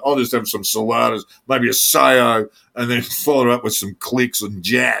just have some saladas, maybe a sayo, and then follow it up with some clicks and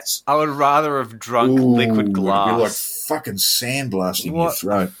jats. I would rather have drunk liquid glass. It'd be like fucking sandblasting your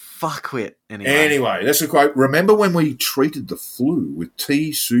throat. Fuckwit. Anyway, that's a quote. Remember when we treated the flu with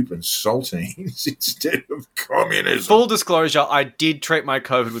tea, soup, and saltines instead of communism? Full disclosure, I did treat my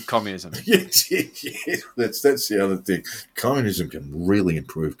COVID with communism. Yes. That's the other thing. Communism can really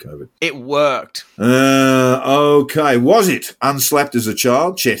improve COVID. It worked. Okay. Was it unslapped as a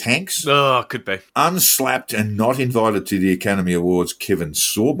child? Chet Hanks. Oh, could be. Unslapped and not invited to the Academy Awards? Kevin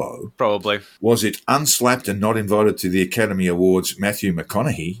Sorbo. Probably. Was it unslapped and not invited to the Academy Awards? Matthew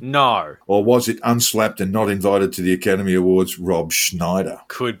McConaughey. No. Or was it unslapped and not invited to the Academy Awards? Rob Schneider.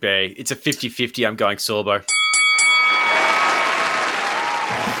 Could be. It's a 50-50. I'm going Sorbo.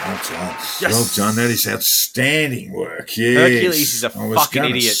 Well done. Yes. Well done. That is outstanding work. Yes. Hercules is a fucking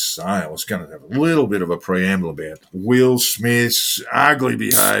idiot. I was going to have a little bit of a preamble about Will Smith's ugly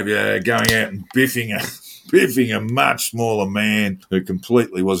behaviour, going out and biffing a much smaller man who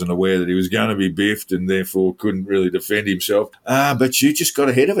completely wasn't aware that he was going to be biffed and therefore couldn't really defend himself. But you just got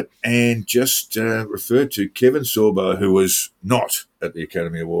ahead of it and just referred to Kevin Sorbo, who was not at the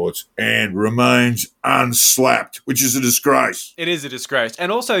Academy Awards and remains unslapped, which is a disgrace. It is a disgrace.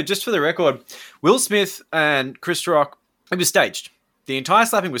 And also, just for the record, Will Smith and Chris Rock, it was staged. The entire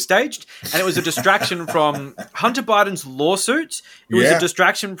slapping was staged, and it was a distraction from Hunter Biden's lawsuit. It was a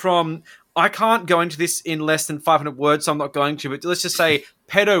distraction from, I can't go into this in less than 500 words, so I'm not going to, but let's just say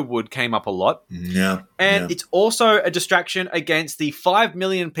pedowood came up a lot. Yeah. And it's also a distraction against the 5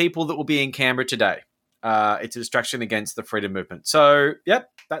 million people that will be in Canberra today. It's a distraction against the freedom movement. So, yep,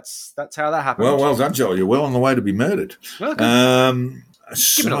 that's how that happened. Well done, Joel. You're well on the way to be murdered. Well,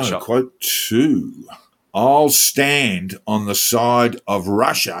 Give it a shot. Quote 2. I'll stand on the side of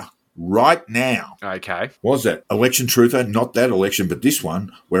Russia right now. Okay. Was that election truther? Not that election, but this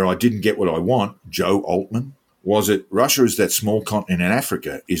one, where I didn't get what I want, Joe Altman. Was it Russia is that small continent in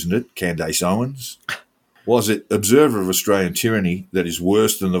Africa, isn't it, Candace Owens? Was it observer of Australian tyranny that is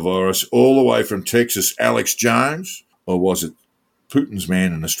worse than the virus, all the way from Texas, Alex Jones? Or was it Putin's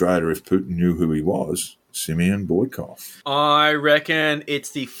man in Australia, if Putin knew who he was, Simeon Boykov? I reckon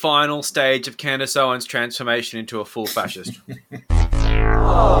it's the final stage of Candace Owens' transformation into a full fascist.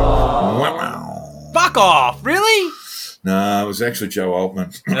 Wow. Fuck off! Really? No, it was actually Joe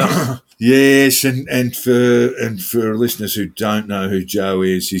Altman. Yes, and for listeners who don't know who Joe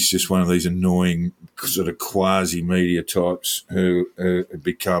is, he's just one of these annoying sort of quasi-media types who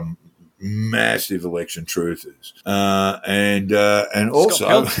become massive election truthers. And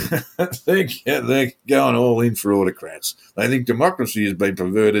also, they're going all in for autocrats. They think democracy has been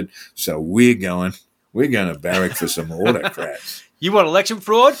perverted, so we're going to barrack for some autocrats. You want election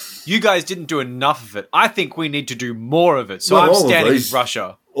fraud? You guys didn't do enough of it. I think we need to do more of it. So I'm standing with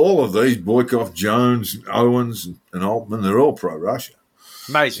Russia. All of these, Boykov, Jones, Owens, and Altman, they're all pro-Russia.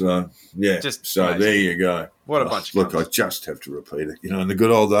 Amazing. So, yeah. Amazing. There you go. What a bunch of Look, I just have to repeat it. In the good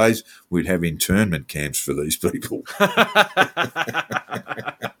old days, we'd have internment camps for these people. I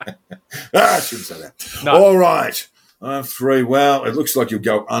shouldn't say that. No. All right. 3. Well, it looks like you'll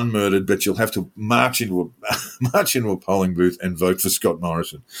go unmurdered, but you'll have to march into a polling booth and vote for Scott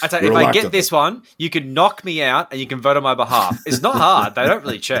Morrison. I tell you, if I get this one, you can knock me out and you can vote on my behalf. It's not hard. They don't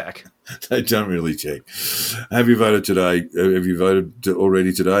really check. They don't really check. Have you voted today? Have you voted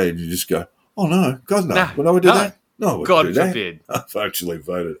already today? And you just go, oh, no, God, no. Would I do that? No, God forbid. I've actually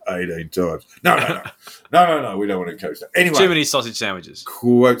voted 18 times. No, we don't want to coach that. Anyway. Too many sausage sandwiches.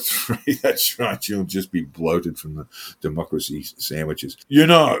 Quote 3, that's right. You'll just be bloated from the democracy sandwiches.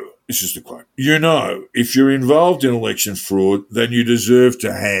 this is the quote, "You know, if you're involved in election fraud, then you deserve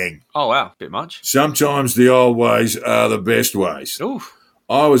to hang. Oh, wow. Bit much. Sometimes the old ways are the best ways. Ooh.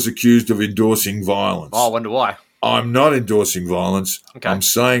 I was accused of endorsing violence. Oh, I wonder why. I'm not endorsing violence. Okay. I'm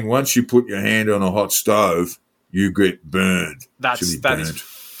saying once you put your hand on a hot stove, you get burned." That is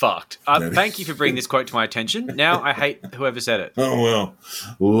fucked. Thank you for bringing this quote to my attention. Now I hate whoever said it. Oh,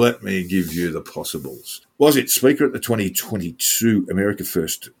 well, let me give you the possibles. Was it Speaker at the 2022 America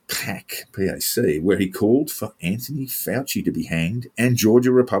First PAC, where he called for Anthony Fauci to be hanged, and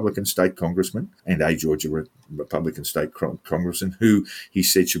Georgia Republican State Congressman, and a Georgia Republican State Congressman, who he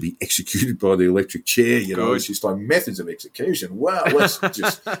said should be executed by the electric chair? You know, it's just like methods of execution. Well, let's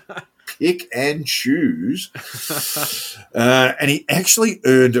just pick and choose. And he actually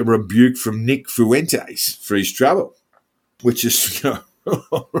earned a rebuke from Nick Fuentes for his trouble, which is,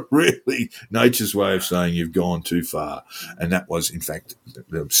 really nature's way of saying you've gone too far. And that was, in fact,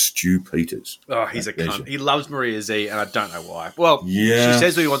 Stu Peters. Oh, he's a cunt. He loves Maria Z, and I don't know why. Well, yeah. She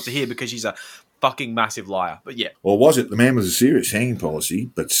says what he wants to hear because she's a fucking massive liar. But yeah. Or was it the man with a serious hanging policy,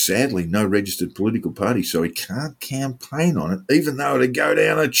 but sadly no registered political party, so he can't campaign on it, even though it'd go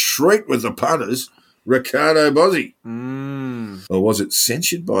down a treat with the punters, Ricardo Bozzi? Or was it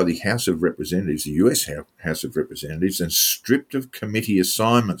censured by the House of Representatives, the US House of Representatives, and stripped of committee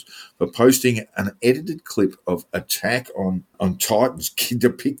assignments for posting an edited clip of attack on Titans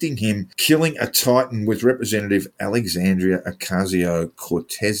depicting him killing a Titan with Representative Alexandria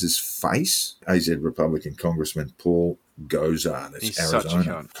Ocasio-Cortez's face? AZ Republican Congressman Paul Gosar. That's He's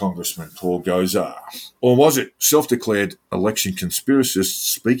Arizona Congressman Paul Gosar. Or was it self-declared election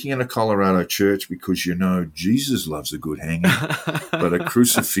conspiracist speaking in a Colorado church because Jesus loves a good hanging, but a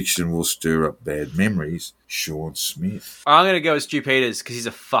crucifixion will stir up bad memories? Sean Smith. I'm going to go with Stu Peters because he's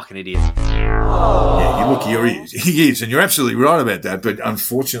a fucking idiot. Yeah, look, he is, and you're absolutely right about that, but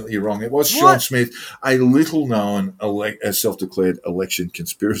unfortunately you're wrong. It was Sean Smith, a little-known self-declared election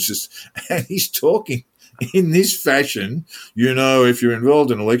conspiracist, and he's talking in this fashion. If you're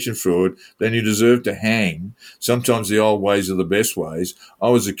involved in election fraud, then you deserve to hang. Sometimes the old ways are the best ways. I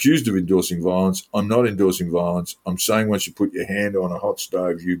was accused of endorsing violence. I'm not endorsing violence. I'm saying once you put your hand on a hot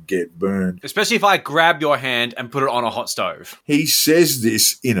stove, you get burned. Especially if I grab your hand and put it on a hot stove. He says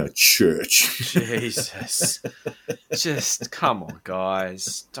this in a church. Jesus. Just, come on,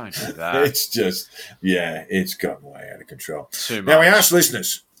 guys. Don't do that. It's just, it's gotten way out of control. Too much. Now, we ask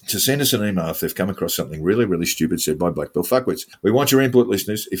listeners to send us an email if they've come across something really, really stupid said by Black Bill Fuckwits. We want your input,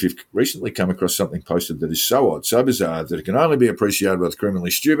 listeners. If you've recently come across something posted that is so odd, so bizarre, that it can only be appreciated by the criminally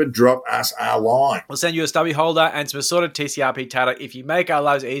stupid, drop us a line. We'll send you a stubby holder and some assorted TCRP tatter if you make our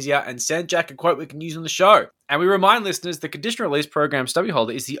lives easier, and send Jack a quote we can use on the show. And we remind listeners the conditional release program stubby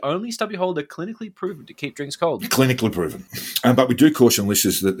holder is the only stubby holder clinically proven to keep drinks cold. Clinically proven. But we do caution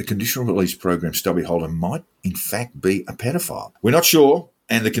listeners that the conditional release program stubby holder might, in fact, be a pedophile. We're not sure.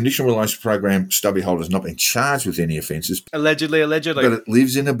 And the conditional release program stubby holder has not been charged with any offences. Allegedly. But it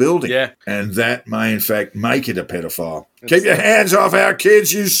lives in a building. Yeah. And that may, in fact, make it a pedophile. Keep your hands off our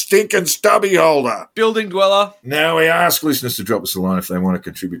kids, you stinking stubby holder. Building dweller. Now we ask listeners to drop us a line if they want to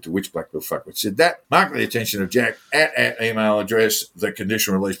contribute to which Black Bill Fuckwit said that. Mark the attention of Jack at our email address,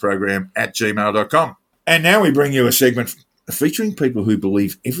 theconditionalreleaseprogram@gmail.com. And now we bring you a segment featuring people who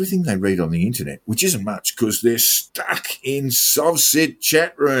believe everything they read on the internet, which isn't much because they're stuck in SovSit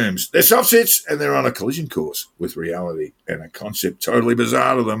chat rooms. They're SovSits and they're on a collision course with reality and a concept totally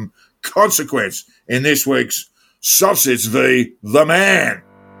bizarre to them. Consequence in this week's SovSits v. The Man.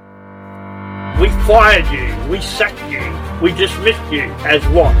 We fired you, we sacked you, we dismissed you as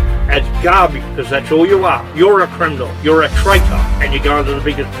what? As garbage, because that's all you are. You're a criminal, you're a traitor, and you're going to the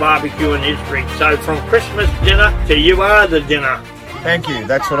biggest barbecue in history. So from Christmas dinner to you are the dinner. Thank you,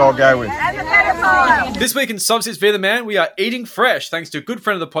 that's what I'll go with. This week in SovSits v. The Man, we are eating fresh thanks to a good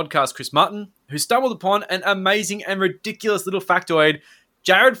friend of the podcast, Chris Mutton, who stumbled upon an amazing and ridiculous little factoid.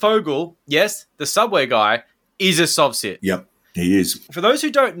 Jared Fogle, yes, the Subway guy, is a SovSit. Yep. He is. For those who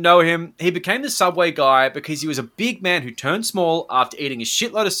don't know him, he became the Subway guy because he was a big man who turned small after eating a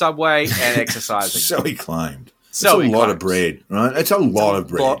shitload of Subway and exercising. So he claimed. So it's a lot of bread, right? It's a lot of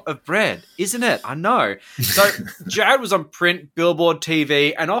bread. A lot of bread, isn't it? I know. So Jared was on print, billboard,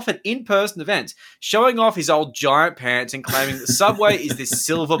 TV, and often in-person events, showing off his old giant pants and claiming that Subway is this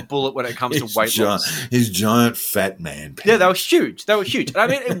silver bullet when it comes to weight loss. His giant fat man pants. Yeah, they were huge. And I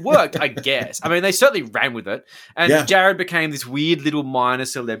mean, it worked, I guess. I mean, they certainly ran with it. And Jared became this weird little minor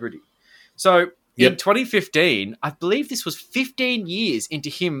celebrity. So in 2015, I believe this was 15 years into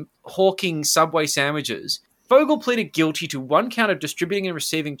him hawking Subway sandwiches, Fogel pleaded guilty to 1 count of distributing and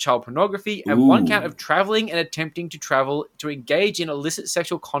receiving child pornography and 1 count of traveling and attempting to travel to engage in illicit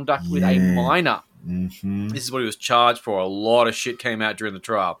sexual conduct with a minor. Mm-hmm. This is what he was charged for. A lot of shit came out during the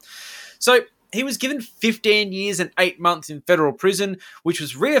trial. So he was given 15 years and 8 months in federal prison, which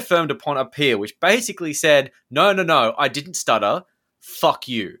was reaffirmed upon appeal, which basically said, no, I didn't stutter. Fuck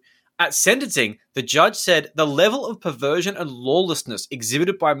you. At sentencing, the judge said the level of perversion and lawlessness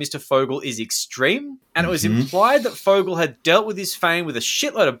exhibited by Mr. Fogel is extreme, and it was implied that Fogel had dealt with his fame with a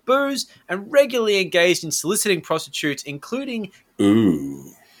shitload of booze and regularly engaged in soliciting prostitutes, including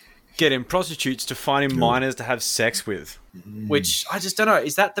getting prostitutes to find him minors to have sex with. Which, I just don't know,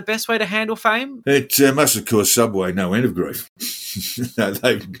 is that the best way to handle fame? It must have caused Subway no end of grief.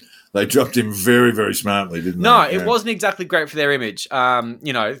 No, they dropped him very, very smartly, didn't they? No, it wasn't exactly great for their image.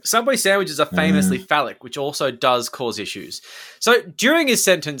 Subway sandwiches are famously phallic, which also does cause issues. So during his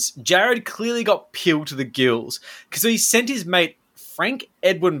sentence, Jared clearly got peeled to the gills because he sent his mate Frank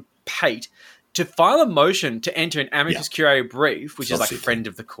Edwin Pate to file a motion to enter an amicus curiae brief, which is like friend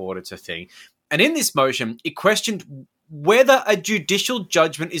of the court, it's a thing. And in this motion, it questioned whether a judicial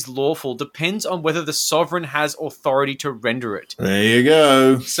judgment is lawful depends on whether the sovereign has authority to render it. There you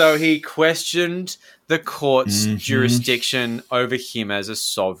go. So he questioned the court's jurisdiction over him as a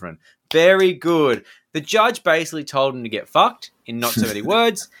sovereign. Very good. The judge basically told him to get fucked, in not so many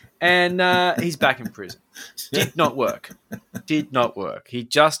words, and he's back in prison. Did not work. He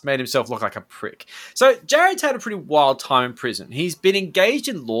just made himself look like a prick. So Jared's had a pretty wild time in prison. He's been engaged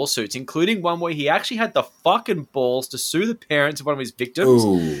in lawsuits, including one where he actually had the fucking balls to sue the parents of one of his victims,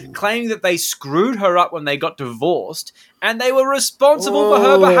 claiming that they screwed her up when they got divorced, and they were responsible for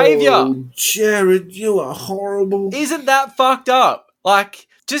her behavior. Jared, you are horrible. Isn't that fucked up? Like,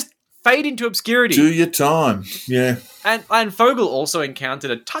 just fade into obscurity. Do your time. Yeah. And Fogel also encountered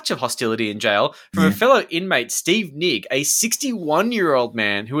a touch of hostility in jail from a fellow inmate, Steve Nigg, a 61-year-old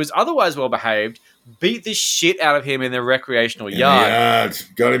man who was otherwise well-behaved, beat the shit out of him in the recreational yard.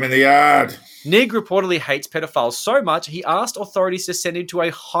 Got him in the yard. Nigg reportedly hates pedophiles so much, he asked authorities to send him to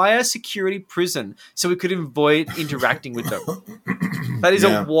a higher security prison so he could avoid interacting with them. That is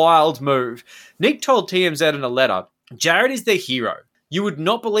a wild move. Nigg told TMZ in a letter, Jared is their hero. You would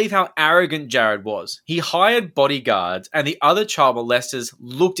not believe how arrogant Jared was. He hired bodyguards, and the other child molesters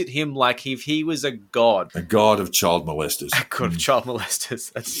looked at him like if he was a god. A god of child molesters. A god of child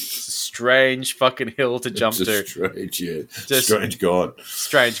molesters. That's a strange fucking hill to jump to. Strange god.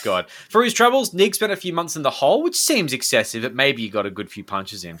 Strange god. For his troubles, Nigg spent a few months in the hole, which seems excessive, but maybe he got a good few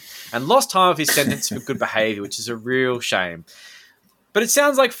punches in, and lost time of his sentence for good behaviour, which is a real shame. But it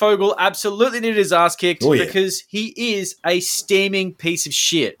sounds like Fogel absolutely needed his ass kicked because he is a steaming piece of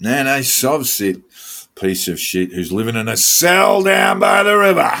shit. No, Sovsit piece of shit who's living in a cell down by the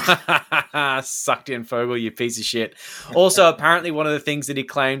river. Sucked in, Fogel, you piece of shit. Also, apparently one of the things that he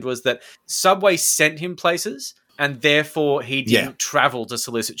claimed was that Subway sent him places and therefore he didn't travel to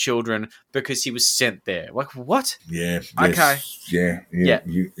solicit children because he was sent there. Like, what? Yeah. Okay. Yeah.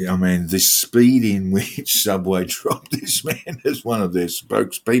 I mean, the speed in which Subway dropped this man as one of their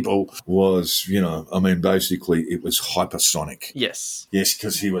spokespeople was, basically it was hypersonic. Yes. Yes,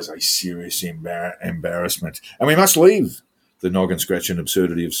 because he was a serious embarrassment. And we must leave the noggin scratch and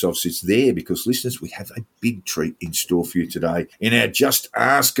absurdity of Sovsits there because, listeners, we have a big treat in store for you today. In our Just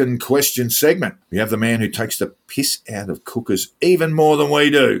Asking Questions segment, we have the man who takes the piss out of cookers even more than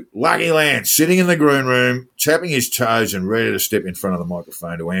we do. Lucky Lance, sitting in the green room, tapping his toes and ready to step in front of the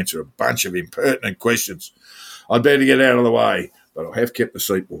microphone to answer a bunch of impertinent questions. I'd better get out of the way, but I have kept the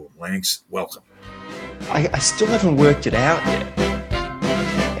seat warm. Lance, welcome. I still haven't worked it out yet.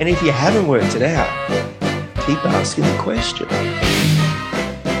 And if you haven't worked it out, keep asking the question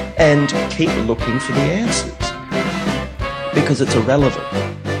and keep looking for the answers because it's irrelevant.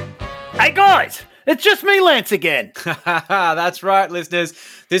 Hey guys, it's just me, Lance, again. That's right, listeners.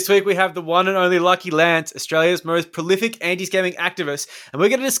 This week we have the one and only Lucky Lance, Australia's most prolific anti-scamming activist, and we're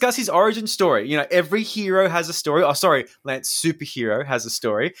going to discuss his origin story. Every hero has a story. Oh, sorry, Lance, superhero has a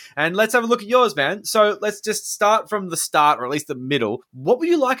story. And let's have a look at yours, man. So let's just start from the start, or at least the middle. What were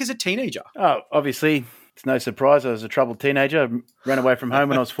you like as a teenager? Oh, obviously, it's no surprise. I was a troubled teenager. I ran away from home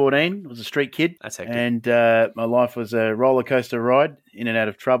when I was 14. I was a street kid. That's hectic. And my life was a roller coaster ride, in and out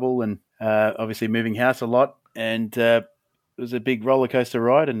of trouble, and obviously moving house a lot. And it was a big roller coaster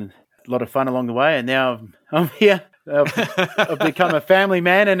ride and a lot of fun along the way. And now I'm here. I've become a family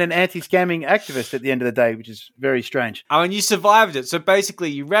man and an anti-scamming activist at the end of the day, which is very strange. Oh, and you survived it. So basically,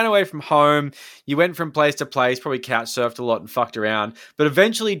 you ran away from home, you went from place to place, probably couch surfed a lot and fucked around. But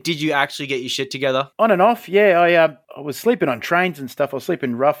eventually, did you actually get your shit together? On and off, yeah. I was sleeping on trains and stuff. I was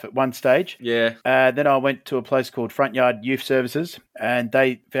sleeping rough at one stage. Yeah. Then I went to a place called Front Yard Youth Services, and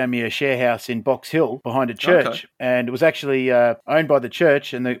they found me a share house in Box Hill behind a church. Okay. And it was actually owned by the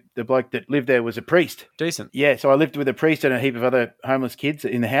church, and the bloke that lived there was a priest. Decent. Yeah, so I lived with a priest and a heap of other homeless kids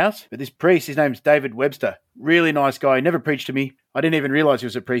in the house. But this priest, his name's David Webster. Really nice guy. He never preached to me. I didn't even realise he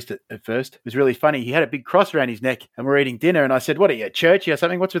was a priest at first. It was really funny. He had a big cross around his neck, and we're eating dinner, and I said, "What are you, at church or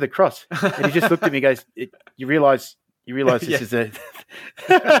something? What's with the cross?" And he just looked at me and goes, "You realise this is a...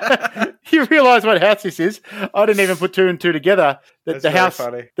 You realise what house this is? I didn't even put two and two together. That the house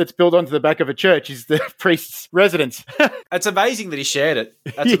that's built onto the back of a church is the priest's residence." It's amazing that he shared it.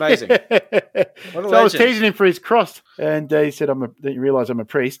 That's amazing. So I was teasing him for his cross, and he said, "Didn't you realise I'm a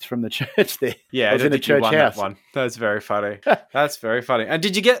priest from the church there?" Yeah, I was in a church house. That one. That's very funny. That's very funny. And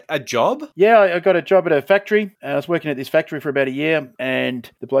did you get a job? Yeah, I got a job at a factory. I was working at this factory for about a year, and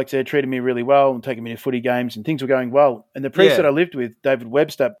the blokes there treated me really well and taking me to footy games, and things were going well. And the priest that I lived with, David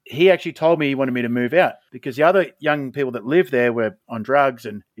Webster, he actually told me he wanted me to move out because the other young people that lived there were on drugs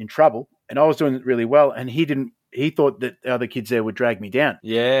and in trouble, and I was doing it really well, and he thought that the other kids there would drag me down.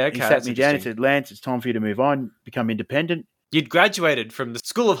 Yeah, okay. He sat me down and said, "Lance, it's time for you to move on, become independent." You'd graduated from the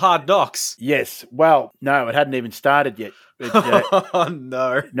School of Hard Knocks. Yes. Well, no, it hadn't even started yet. But, oh,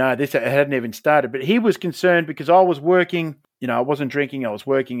 no. No, it hadn't even started. But he was concerned because I was working. You know, I wasn't drinking, I was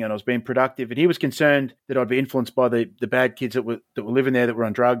working, and I was being productive. And he was concerned that I'd be influenced by the bad kids that were living there that were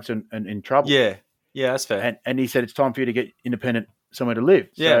on drugs and in trouble. Yeah. Yeah, that's fair. And he said, "It's time for you to get independent, somewhere to live."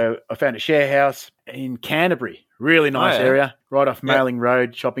 Yeah. So I found a share house in Canterbury. Really nice area, right off Mailing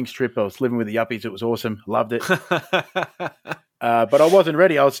Road, shopping strip. I was living with the yuppies. It was awesome. Loved it. But I wasn't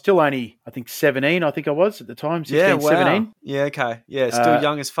ready. I was still only, I think, 17, I think I was at the time, 16, 17. Yeah, okay. Yeah, still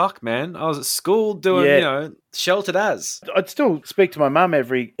young as fuck, man. I was at school doing, sheltered as. I'd still speak to my mum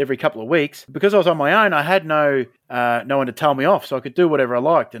every couple of weeks. Because I was on my own, I had no one to tell me off, so I could do whatever I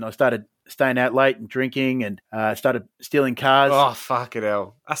liked. And I started staying out late and drinking and started stealing cars. Oh, fuck it,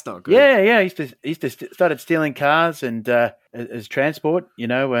 hell. That's not good. Yeah. I used to started stealing cars and as transport,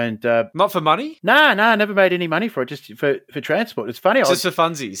 and not for money? No, never made any money for it. Just for transport. It's funny. Just for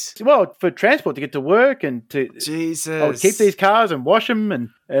funsies. Well, for transport to get to work and to. Jesus. I would keep these cars and wash them and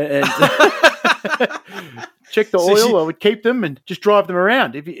check the oil. I would keep them and just drive them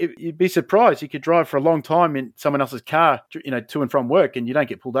around. If you'd be surprised, you could drive for a long time in someone else's car, to and from work, and you don't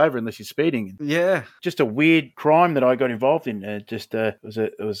get pulled over unless you're speeding. Yeah, just a weird crime that I got involved in. It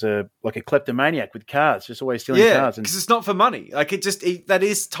was like a kleptomaniac with cars, just always stealing cars. Because it's not for money. Like that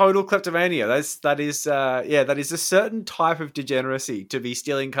is total kleptomania. That is a certain type of degeneracy to be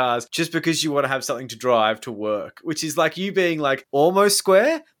stealing cars just because you want to have something to drive to work, which is like you being like almost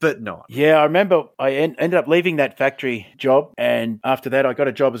square but not. Yeah, I remember I ended up leaving that factory job, and after that I got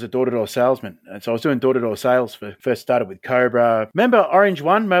a job as a door-to-door salesman. And so I was doing door-to-door sales first started with Cobra. Remember Orange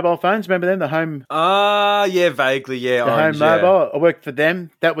One mobile phones? Remember them? The home... yeah, vaguely, yeah. The Orange, home mobile. I worked for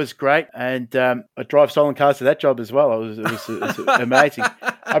them. That was great. And I drive stolen cars to that job as well. It was amazing.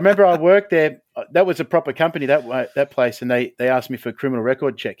 I remember I worked there. That was a proper company, that place, and they asked me for a criminal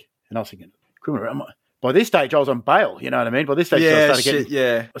record check. And I was thinking, by this stage, I was on bail. You know what I mean? By this stage, I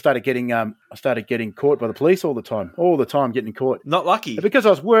started getting caught by the police all the time, getting caught. Not lucky. Because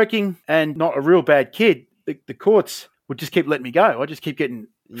I was working and not a real bad kid, the courts would just keep letting me go. I just keep getting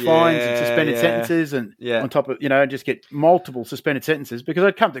fines and suspended sentences and on top of, just get multiple suspended sentences because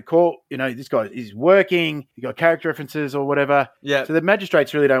I'd come to court, this guy is working, you got character references or whatever. Yeah. So the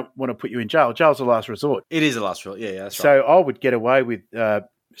magistrates really don't want to put you in jail. Jail's the last resort. It is the last resort. Yeah, that's right. So I would get away with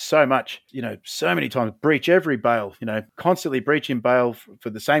so much, so many times, breach every bail, constantly breaching bail for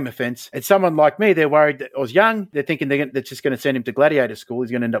the same offence. And someone like me, they're worried that I was young. They're thinking they're just going to send him to gladiator school. He's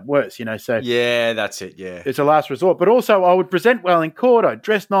going to end up worse, So yeah, that's it. Yeah, it's a last resort. But also, I would present well in court. I'd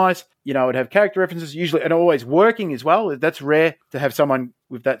dress nice. I'd have character references usually, and always working as well. That's rare to have someone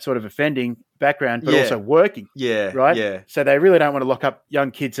with that sort of offending background, but also working. Yeah, right. Yeah. So they really don't want to lock up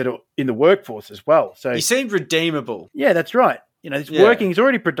young kids that are in the workforce as well. So you seemed redeemable. Yeah, that's right. Working, he's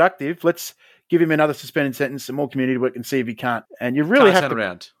already productive. Let's give him another suspended sentence, some more community work, and see if he can't. And you really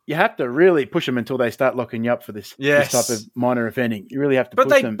you have to really push them until they start locking you up for this type of minor offending. You really have to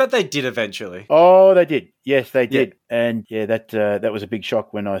push them. But they did eventually. Oh, they did. Yes, they did. And that was a big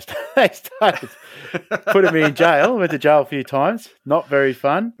shock when they started putting me in jail. I went to jail a few times. Not very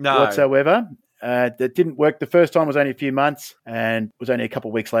fun whatsoever. That didn't work. The first time was only a few months, and it was only a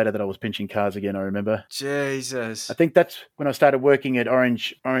couple of weeks later that I was pinching cars again, I remember. Jesus. I think that's when I started working at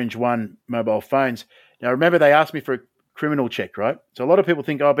Orange One mobile phones. Now, remember they asked me for a criminal check, right? So a lot of people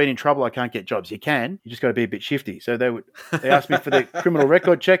think, I've been in trouble, I can't get jobs. You can. You just got to be a bit shifty. So they asked me for the criminal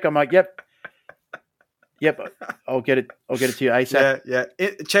record check. I'm like, yep. Yep, I'll get it to you ASAP.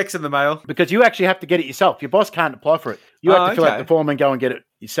 Yeah. Checks in the mail. Because you actually have to get it yourself. Your boss can't apply for it. You have to fill out the form and go and get it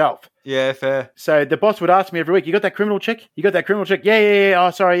yourself. Yeah, fair. So the boss would ask me every week, you got that criminal check? You got that criminal check? Yeah.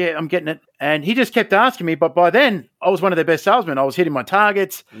 Oh, sorry, yeah, I'm getting it. And he just kept asking me, but by then, I was one of their best salesmen. I was hitting my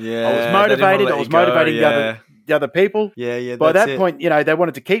targets. Yeah. I was motivated. I was motivating the other people. Yeah. By that point, they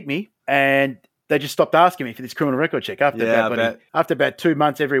wanted to keep me, and they just stopped asking me for this criminal record check. After about 2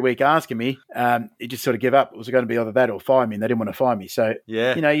 months every week asking me, it just sort of gave up. It was going to be either that or fire me, and they didn't want to fire me. So,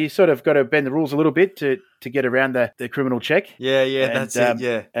 you sort of got to bend the rules a little bit to get around the criminal check. Yeah, and, that's it,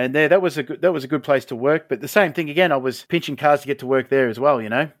 yeah. And that was a good place to work. But the same thing again, I was pinching cars to get to work there as well,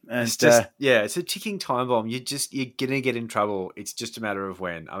 And it's just, it's a ticking time bomb. You're going to get in trouble. It's just a matter of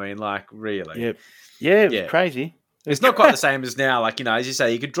when. I mean, like, really. Yep. Yeah, it was crazy. It's not quite the same as now. Like, as you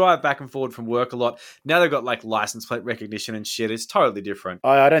say, you could drive back and forward from work a lot. Now they've got like license plate recognition and shit. It's totally different.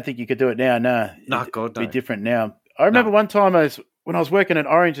 I don't think you could do it now. No. God, no. It'd be different now. I remember one time when I was working at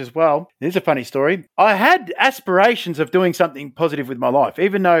Orange as well. Here's a funny story. I had aspirations of doing something positive with my life,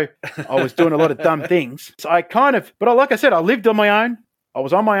 even though I was doing a lot of dumb things. So like I said, I lived on my own. I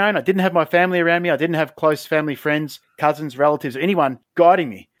was on my own. I didn't have my family around me. I didn't have close family, friends, cousins, relatives, anyone guiding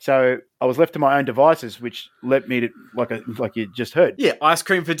me. So I was left to my own devices, which led me to, like you just heard. Yeah, ice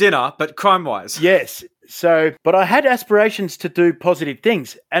cream for dinner, but crime-wise. Yes. So, but I had aspirations to do positive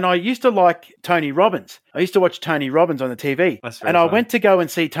things. And I used to like Tony Robbins. I used to watch Tony Robbins on the TV. And I went to go and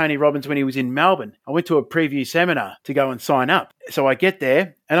see Tony Robbins when he was in Melbourne. I went to a preview seminar to go and sign up. So I get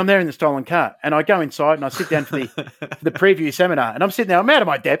there and I'm there in the stolen car. And I go inside and I sit down for the preview seminar. And I'm sitting there, I'm out of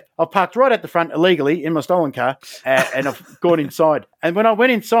my depth. I've parked right at the front illegally in my stolen car and I've gone inside. And when I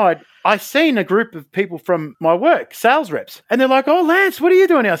went inside, I seen a group of people from my work, sales reps, and they're like, "Oh, Lance, what are you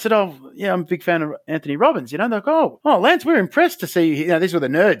doing here?" I said, "Oh, yeah, I'm a big fan of Anthony Robbins." They're like, "Oh, Lance, we're impressed to see you." These were the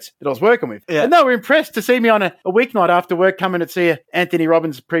nerds that I was working with. Yeah. And they were impressed to see me on a weeknight after work coming to see Anthony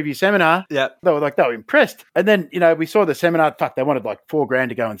Robbins preview seminar. Yeah. They were impressed. And then, we saw the seminar. Fuck, they wanted like $4,000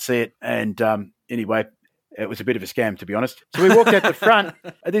 to go and see it. And anyway, it was a bit of a scam, to be honest. So we walked out the front.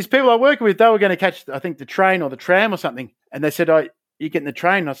 And these people I was working with, they were going to catch, I think, the train or the tram or something. And they said, "Oh, you getting the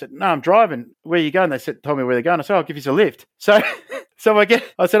train?" And I said, "No, I'm driving. Where are you going?" They told me where they're going. I said, "I'll give you a lift." So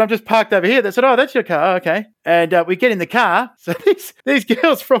I said, "I'm just parked over here." They said, "Oh, that's your car." Oh, okay. And we get in the car. So these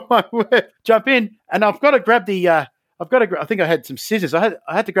girls from my work jump in, and I've got to grab I think I had some scissors. I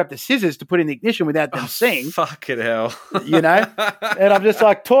had to grab the scissors to put in the ignition without them seeing. Fucking hell. And I'm just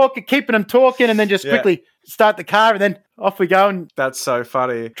like keeping them talking, and then just quickly start the car, and then off we go. And that's so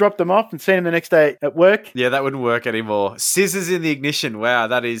funny. Drop them off and see them the next day at work. Yeah, that wouldn't work anymore. Scissors in the ignition. Wow,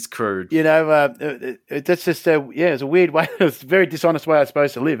 that is crude. That's just it was a weird way. It was a very dishonest way I was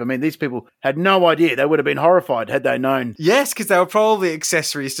supposed to live. I mean, these people had no idea. They would have been horrified had they known. Yes, because they were probably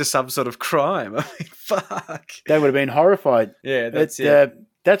accessories to some sort of crime. I mean, fuck. They would have been horrified. Yeah, that's it.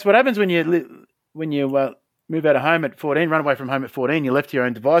 That's what happens when you move out of home at 14, run away from home at 14, you're left to your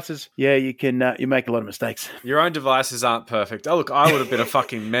own devices. Yeah, you can you make a lot of mistakes. Your own devices aren't perfect. Oh, look, I would have been a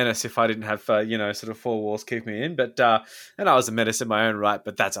fucking menace if I didn't have, sort of four walls keep me in. But and I was a menace in my own right,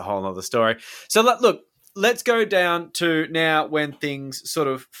 but that's a whole other story. So look, let's go down to now when things sort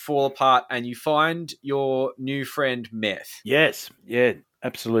of fall apart and you find your new friend Meth. Yes, yeah.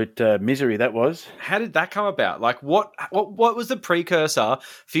 Absolute misery that was. How did that come about? Like, what was the precursor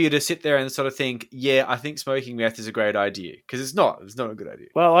for you to sit there and sort of think, yeah, I think smoking meth is a great idea? Because it's not a good idea.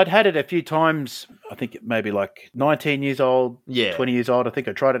 Well, I'd had it a few times. I think maybe like 19 years old, 20 years old. I think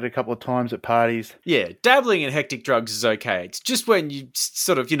I tried it a couple of times at parties. Yeah, dabbling in hectic drugs is okay. It's just when you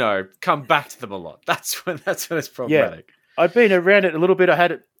sort of, come back to them a lot. That's when it's problematic. Yeah. I'd been around it a little bit. I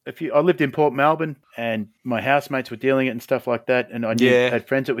had it. I lived in Port Melbourne, and my housemates were dealing it and stuff like that, and I had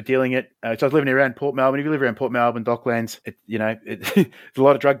friends that were dealing it. So I was living around Port Melbourne. If you live around Port Melbourne, Docklands, there's a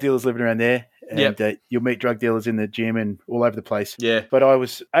lot of drug dealers living around there, and you'll meet drug dealers in the gym and all over the place. Yeah, but I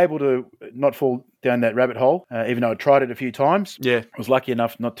was able to not fall down that rabbit hole, even though I tried it a few times. Yeah, I was lucky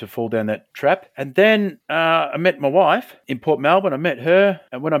enough not to fall down that trap. And then I met my wife in Port Melbourne. I met her,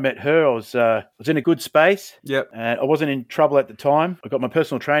 and when I met her, I was in a good space. Yep, and I wasn't in trouble at the time. I got my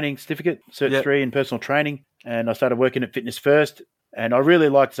personal training certificate, Cert 3 in personal training, and I started working at Fitness First. And I really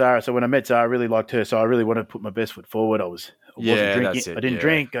liked Zara, so when I met Zara, I really liked her. So I really wanted to put my best foot forward. I wasn't drinking. That's it. I didn't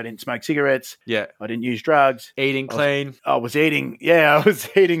drink. I didn't smoke cigarettes. Yeah, I didn't use drugs. Eating clean. I was eating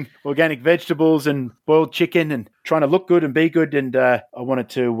organic vegetables and boiled chicken and trying to look good and be good. And I wanted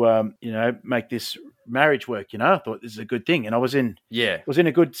to, make this marriage work. I thought this is a good thing, and I was in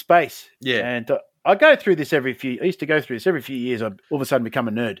a good space. Yeah, and. I go through this I used to go through this every few years. I all of a sudden become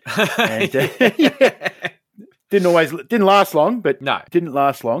a nerd. And, Didn't last long, but No. didn't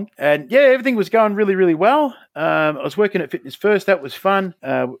last long. And yeah, everything was going really, really well. I was working at Fitness First. That was fun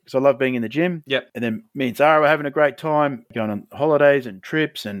because I love being in the gym. Yep. And then me and Zara were having a great time, going on holidays and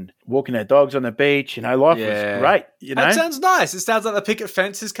trips and walking our dogs on the beach. Life was great. That sounds nice. It sounds like the picket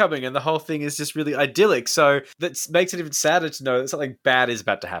fence is coming and the whole thing is just really idyllic. So that makes it even sadder to know that something bad is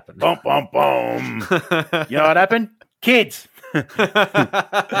about to happen. Boom, boom, boom. You know what happened? Kids.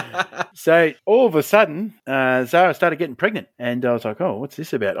 So all of a sudden, Zara started getting pregnant, and I was like, "Oh, what's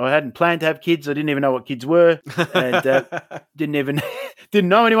this about?" I hadn't planned to have kids. I didn't even know what kids were, and didn't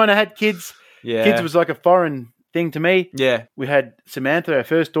know anyone who had kids. Yeah. Kids was like a foreign thing to me. Yeah. We had Samantha, our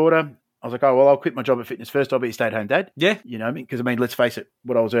first daughter. I was like, "Oh, well, I'll quit my job at Fitness First. I'll be a stay-at-home dad." Yeah. You know, because let's face it,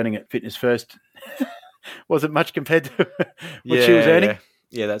 what I was earning at Fitness First wasn't much compared to what she was earning.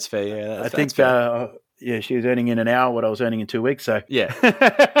 Yeah, that's fair. Yeah, I think. She was earning in an hour what I was earning in 2 weeks. So yeah,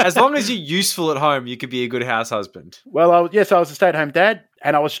 as long as you're useful at home, you could be a good house husband. Well, I was a stay-at-home dad,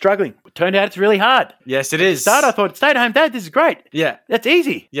 and I was struggling. It turned out it's really hard. Yes, it is. At the start, I thought, stay-at-home dad, this is great. Yeah. That's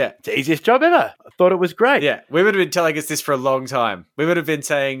easy. Yeah. It's the easiest job ever. I thought it was great. Yeah. We would have been telling us this for a long time. We would have been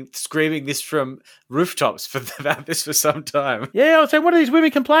screaming this from rooftops about this for some time. Yeah, I was saying, what are these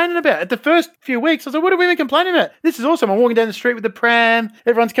women complaining about? At the first few weeks, I was like, what are women complaining about? This is awesome. I'm walking down the street with the pram.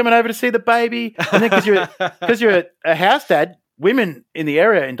 Everyone's coming over to see the baby. And then because you're a house dad, women in the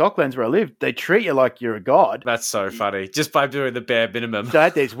area in Docklands where I live, they treat you like you're a god. That's so funny. Just by doing the bare minimum.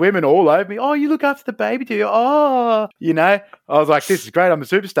 Dad, there's women all over me. Oh, you look after the baby, do you? Oh, I was like, this is great. I'm a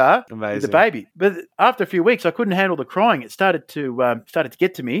superstar. Amazing. With the baby. But after a few weeks, I couldn't handle the crying. It started to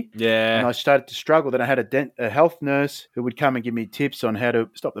get to me. Yeah. And I started to struggle. Then I had a health nurse who would come and give me tips on how to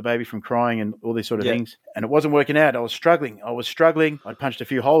stop the baby from crying and all these sort of things. And it wasn't working out. I was struggling. I'd punched a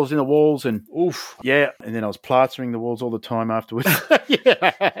few holes in the walls and oof. Yeah. And then I was plastering the walls all the time afterwards.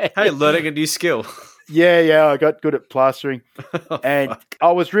 Hey, learning a new skill. Yeah, I got good at plastering. And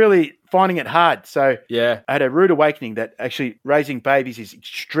I was really finding it hard. So yeah, I had a rude awakening that actually raising babies is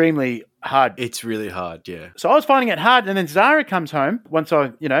extremely hard. It's really hard, yeah. So I was finding it hard. And then Zara comes home once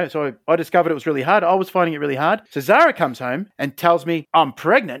I discovered it was really hard. I was finding it really hard. So Zara comes home and tells me I'm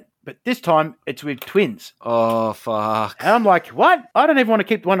pregnant, but this time it's with twins. Oh, fuck. And I'm like, what? I don't even want to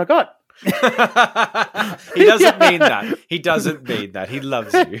keep the one I got. He doesn't mean that. He doesn't mean that. He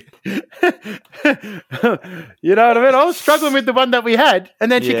loves you. You know what I mean? I was struggling with the one that we had,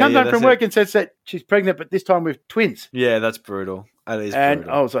 and then she comes home from work and says that she's pregnant, but this time with twins. Yeah, that's brutal. That is and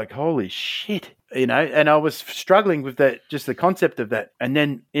brutal. I was like, holy shit. And I was struggling with that, just the concept of that. And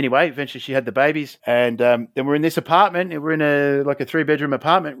then, anyway, eventually she had the babies. And then we're in this apartment. And we're in a 3-bedroom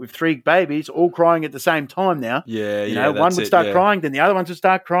apartment with 3 babies, all crying at the same time now. Yeah, one would start crying, then the other ones would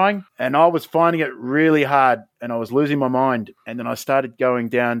start crying. And I was finding it really hard. And I was losing my mind. And then I started going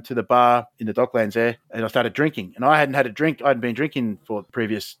down to the bar in the Docklands there. And I started drinking. And I hadn't had a drink. I hadn't been drinking for the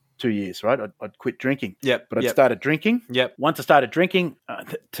previous 2 years, right? I'd quit drinking. Yep. But I started drinking. Yep. Once I started drinking,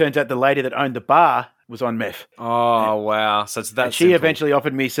 turns out the lady that owned the bar was on meth. Oh, wow. So it's that and she eventually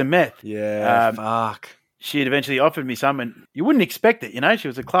offered me some meth. Yeah, fuck. She had eventually offered me some, and you wouldn't expect it, She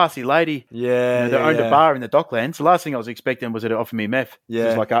was a classy lady. Yeah, that owned a bar in the Docklands. The last thing I was expecting was her to offer me meth. Yeah. It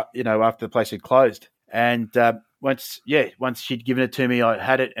was like, after the place had closed. And once she'd given it to me, I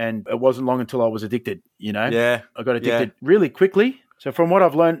had it, and it wasn't long until I was addicted, Yeah. I got addicted really quickly. So from what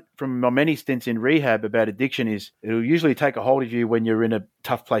I've learned from my many stints in rehab about addiction is it'll usually take a hold of you when you're in a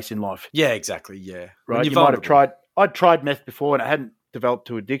tough place in life. Yeah, exactly. Yeah. Right. You might have I'd tried meth before and it hadn't developed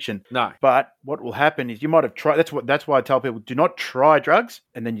to addiction. No. But what will happen is you might have tried, that's why I tell people, do not try drugs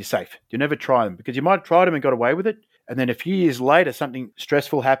and then you're safe. You never try them because you might have tried them and got away with it. And then a few years later, something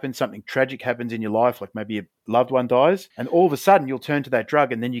stressful happens, something tragic happens in your life, like maybe a loved one dies, and all of a sudden you'll turn to that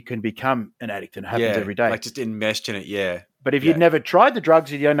drug and then you can become an addict, and it happens every day. Like just enmeshed in it, yeah. But if you'd never tried the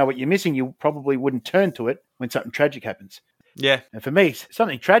drugs, you don't know what you're missing, you probably wouldn't turn to it when something tragic happens. Yeah. And for me,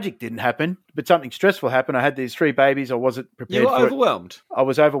 something tragic didn't happen, but something stressful happened. I had these 3 babies. I wasn't prepared for it. You were overwhelmed. I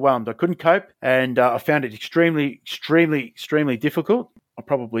was overwhelmed. I couldn't cope, and I found it extremely, extremely, extremely difficult. I'll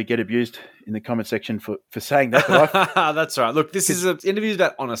probably get abused in the comment section for saying that. But that's all right. Look, this is an interview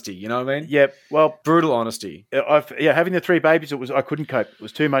about honesty. You know what I mean? Yeah. Well, brutal honesty. Having the 3 babies, I couldn't cope. It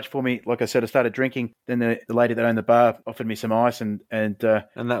was too much for me. Like I said, I started drinking. Then the lady that owned the bar offered me some ice, and that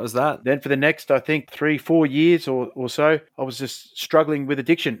was that. Then for the next, I think 3-4 years or so, I was just struggling with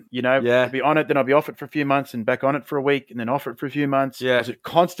addiction. I'd be on it, then I'd be off it for a few months, and back on it for a week, and then off it for a few months. Yeah. I was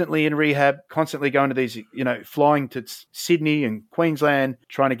constantly in rehab, constantly going to these, flying to Sydney and Queensland,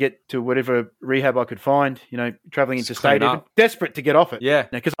 trying to get to whatever whatever rehab I could find, traveling Just interstate, clean even up. desperate to get off it. Yeah.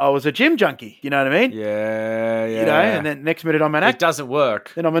 Because I was a gym junkie, you know what I mean? Yeah, yeah. And then next minute I'm an it actor. doesn't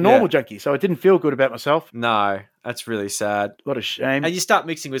work. Then I'm a normal junkie. So I didn't feel good about myself. No, that's really sad. A lot of shame. And you start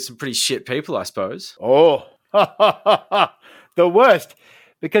mixing with some pretty shit people, I suppose. Oh, the worst.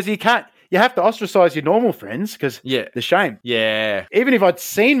 Because you have to ostracize your normal friends because the shame. Yeah. Even if I'd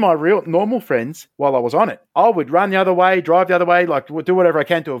seen my real normal friends while I was on it, I would run the other way, drive the other way, like do whatever I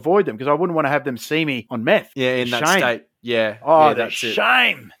can to avoid them because I wouldn't want to have them see me on meth. Yeah, in that Shame. state. Yeah. Oh, yeah, the that's it.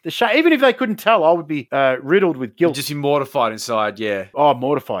 shame. The shame. Even if they couldn't tell, I would be riddled with guilt. You'd just be mortified inside, yeah. Oh,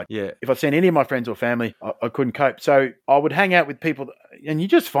 mortified. Yeah. If I'd seen any of my friends or family, I couldn't cope. So I would hang out with people, and you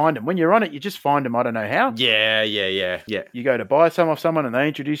just find them. When you're on it, you just find them. I don't know how. Yeah. You go to buy some off someone, and they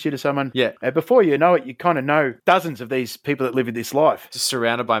introduce you to someone. Yeah. And before you know it, you kind of know dozens of these people that live in this life. Just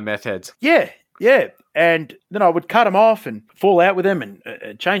surrounded by meth heads. Yeah. And then I would cut them off and fall out with them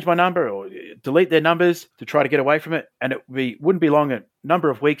and change my number or delete their numbers to try to get away from it. And wouldn't be long, a number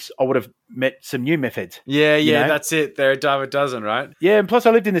of weeks, I would have met some new meth heads. Yeah, that's it. They're a dime a dozen, right? Yeah, and plus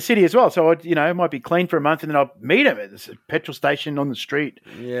I lived in the city as well. So I might be clean for a month and then I'll meet them at a petrol station on the street.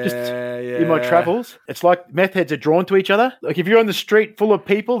 Yeah. In my travels. It's like meth heads are drawn to each other. Like if you're on the street full of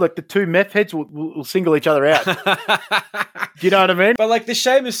people, like the two meth heads will single each other out. Do you know what I mean? But like the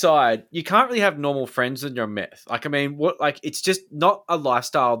shame aside, you can't really have normal friends when you're on meth. Like, I mean, it's just not a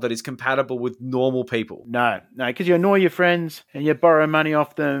lifestyle that is compatible with normal people. No, because you annoy your friends and you borrow money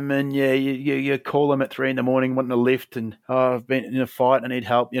off them and you call them at 3 a.m. wanting a lift and I've been in a fight, I need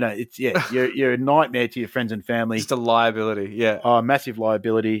help. You're a nightmare to your friends and family. Just a liability, yeah. Oh, massive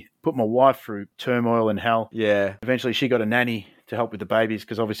liability. Put my wife through turmoil and hell. Yeah. Eventually she got a nanny to help with the babies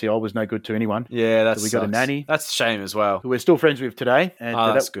because obviously I was no good to anyone. Yeah, so we got a nanny. That's a shame as well. Who we're still friends with today. And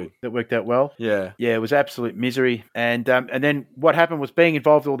that's good. That worked out well. Yeah. Yeah, it was absolute misery. And then what happened was being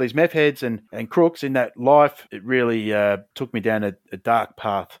involved with all these meth heads and crooks in that life, it really took me down a dark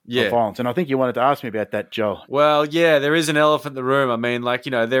path of violence. And I think you wanted to ask me about that, Joel. Well, yeah, there is an elephant in the room. I mean,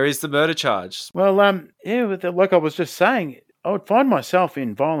 there is the murder charge. Well, like I was just saying, I would find myself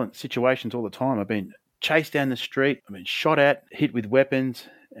in violent situations all the time. I've been chased down the street. I've been shot at, hit with weapons.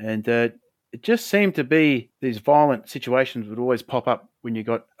 And it just seemed to be these violent situations would always pop up when you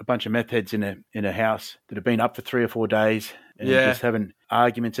got a bunch of meth heads in a house that have been up for 3 or 4 days and just having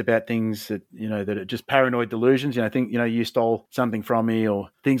arguments about things that, that are just paranoid delusions. You stole something from me or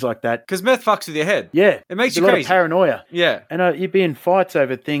things like that. Because meth fucks with your head. Yeah. It makes you a lot crazy. Of paranoia. Yeah. And you'd be in fights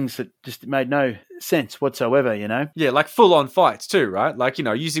over things that just made no sense whatsoever, Yeah, like full-on fights too, right? Like,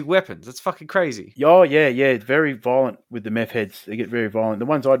 using weapons. That's fucking crazy. Oh, yeah. Very violent with the meth heads. They get very violent. The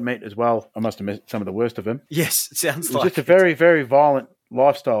ones I'd met as well, I must have met some of the worst of them. Yes, it sounds It was just a very, very violent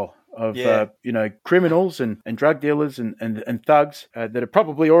lifestyle of criminals and drug dealers and thugs that are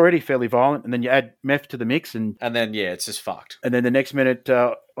probably already fairly violent, and then you add meth to the mix, and then it's just fucked. And then the next minute,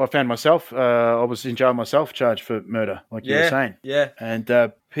 I found myself I was in jail myself, charged for murder, like you were saying. Yeah,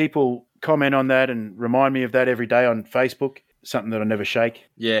 and people comment on that and remind me of that every day on Facebook. Something that I never shake.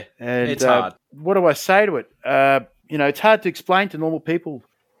 Yeah, and it's hard. What do I say to it? It's hard to explain to normal people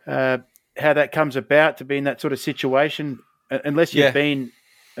how that comes about to be in that sort of situation, unless you've been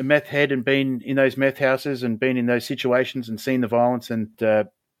a meth head and been in those meth houses and been in those situations and seen the violence and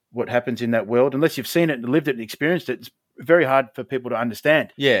what happens in that world. Unless you've seen it and lived it and experienced it, it's very hard for people to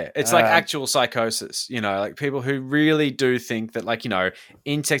understand. Yeah, it's like actual psychosis, like people who really do think that,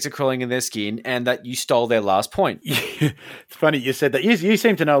 insects are crawling in their skin and that you stole their last point. It's funny you said that. You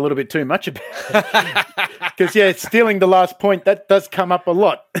seem to know a little bit too much about it. Because, stealing the last point, that does come up a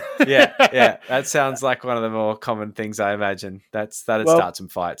lot. Yeah. That sounds like one of the more common things, I imagine. That'd start some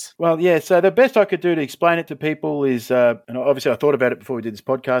fights. Well, yeah, so the best I could do to explain it to people is, and obviously I thought about it before we did this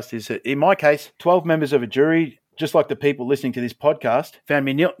podcast, is that in my case, 12 members of a jury, just like the people listening to this podcast, found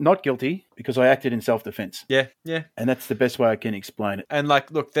me not guilty because I acted in self-defense. Yeah. And that's the best way I can explain it. And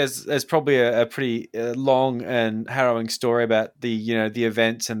look, there's probably a pretty long and harrowing story about the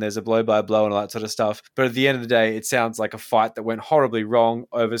events, and there's a blow by blow and all that sort of stuff. But at the end of the day, it sounds like a fight that went horribly wrong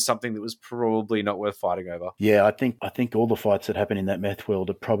over something that was probably not worth fighting over. Yeah, I think all the fights that happen in that meth world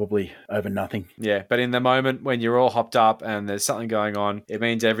are probably over nothing. Yeah, but in the moment when you're all hopped up and there's something going on, it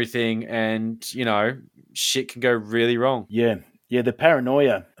means everything, and shit can go really wrong. Yeah, the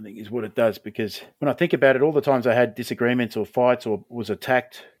paranoia, I think, is what it does, because when I think about it, all the times I had disagreements or fights or was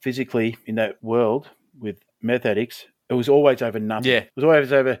attacked physically in that world with meth addicts, it was always over nothing. Yeah. It was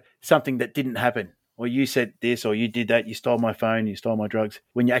always over something that didn't happen. Or you said this, or you did that, you stole my phone, you stole my drugs,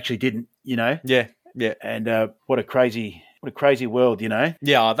 when you actually didn't, Yeah. And what a crazy world,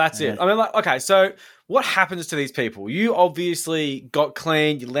 Yeah, that's it. I mean, okay, so what happens to these people? You obviously got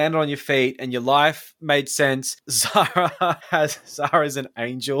clean, you landed on your feet, and your life made sense. Zara's an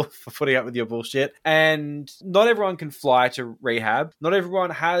angel for putting up with your bullshit. And not everyone can fly to rehab. Not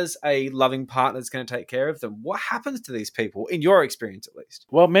everyone has a loving partner that's going to take care of them. What happens to these people, in your experience at least?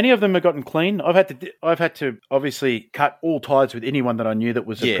 Well, many of them have gotten clean. I've had to obviously cut all ties with anyone that I knew that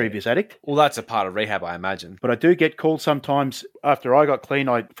was a previous addict. Well, that's a part of rehab, I imagine. But I do get called sometimes. After I got clean,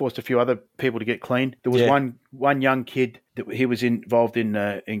 I forced a few other people to get clean. There was one young kid that he was involved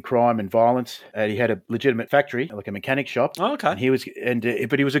in crime and violence. He had a legitimate factory, like a mechanic shop. Oh, okay. And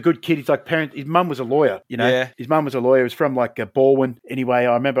but he was a good kid. He's like his mum was a lawyer, you know. Yeah. His mum was a lawyer. He was from like Balwyn. Anyway,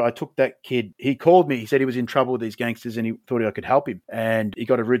 I remember I took that kid. He called me. He said he was in trouble with these gangsters and he thought I could help him. And he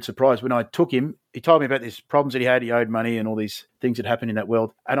got a rude surprise when I took him. He told me about these problems that he had. He owed money and all these things that happened in that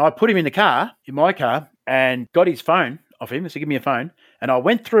world. And I put him in my car, and got his phone off him. I said, give me a phone. And I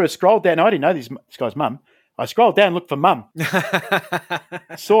went through scrolled down. I didn't know this guy's mum. I scrolled down, looked for mum.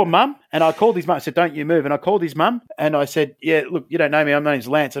 Saw mum, and I called his mum. I said, don't you move. And I called his mum, and I said, yeah, look, you don't know me. My name's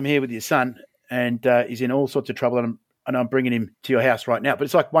Lance. I'm here with your son, and he's in all sorts of trouble, and I'm bringing him to your house right now. But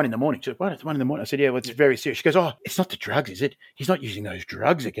it's like 1 a.m. She said, what? It's 1 a.m. I said, yeah, well, it's very serious. She goes, oh, it's not the drugs, is it? He's not using those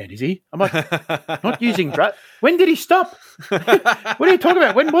drugs again, is he? I'm like, not using drugs? When did he stop? What are you talking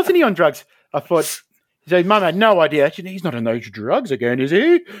about? When wasn't he on drugs? I thought... So mum had no idea. She said, he's not on those drugs again, is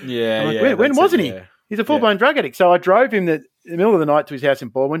he? Yeah, like, when wasn't he? Yeah. He's a full-blown drug addict. So I drove him in the middle of the night to his house in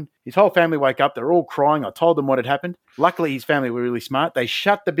Balwyn. His whole family woke up. They're all crying. I told them what had happened. Luckily, his family were really smart. They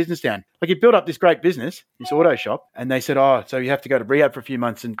shut the business down. Like, he built up this great business, this auto shop, and they said, oh, so you have to go to rehab for a few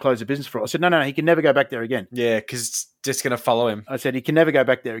months and close the business for it. I said, no, he can never go back there again. Yeah, because it's just going to follow him. I said, he can never go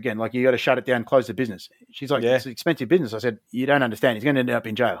back there again. Like, you got to shut it down, close the business. She's like, it's an expensive business. I said, you don't understand. He's going to end up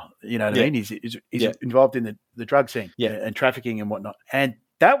in jail. You know what I mean? He's involved in the drug scene and trafficking and whatnot. And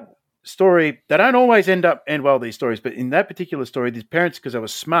that story, they don't always end well, these stories, but in that particular story, these parents, because they were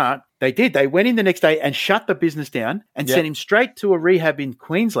smart, they went in the next day and shut the business down and sent him straight to a rehab in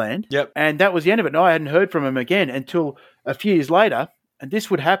Queensland. And that was the end of it. No, I hadn't heard from him again until a few years later. And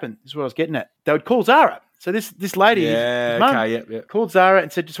this would happen. This is what I was getting at. They would call Zara. So this lady, his mum, called Zara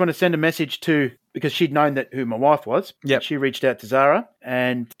and said, just want to send a message to, because she'd known who my wife was. She reached out to Zara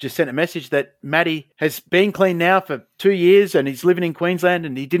and just sent a message that Matty has been clean now for 2 years and he's living in Queensland,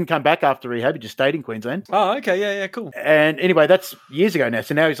 and he didn't come back after rehab. He just stayed in Queensland. Oh, okay. Yeah, cool. And anyway, that's years ago now.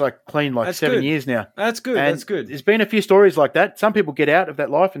 So now he's like clean that's 7 years now. That's good. And that's good. There's been a few stories like that. Some people get out of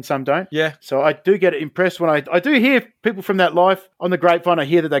that life and some don't. Yeah. So I do get impressed when I do hear people from that life on the grapevine. I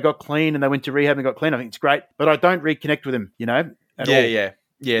hear that they got clean and they went to rehab and got clean. I think it's great, but I don't reconnect with them, at all. Yeah.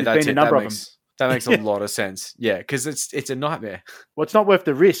 There's That's been a number of them. That makes a lot of sense. Yeah, because it's a nightmare. Well, it's not worth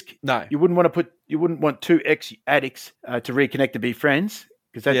the risk. No, you wouldn't want two ex-addicts to reconnect to be friends,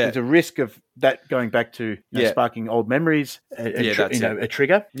 because there's a risk of that going back to sparking old memories, a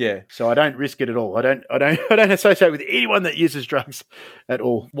trigger. Yeah. So I don't risk it at all. I don't associate with anyone that uses drugs at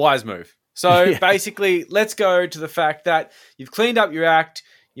all. Wise move. So basically, let's go to the fact that you've cleaned up your act.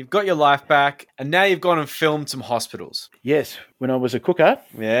 You've got your life back, and now you've gone and filmed some hospitals. Yes, when I was a cooker.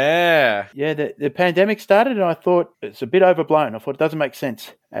 Yeah. Yeah, the pandemic started, and I thought it's a bit overblown. I thought it doesn't make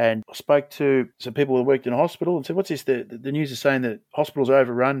sense. And I spoke to some people who worked in a hospital and said, what's this? The news is saying that hospitals are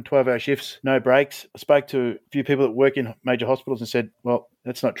overrun, 12-hour shifts, no breaks. I spoke to a few people that work in major hospitals and said, well,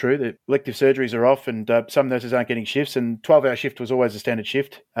 that's not true. The elective surgeries are off and some nurses aren't getting shifts, and 12-hour shift was always a standard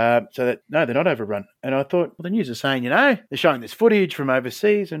shift. No, they're not overrun. And I thought, well, the news is saying, they're showing this footage from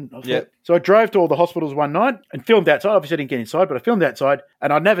overseas. And I thought, so I drove to all the hospitals one night and filmed outside. Obviously, I didn't get inside, but I filmed outside,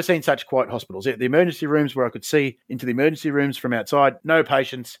 and I'd never seen such quiet hospitals. The emergency rooms where I could see into the emergency rooms from outside, no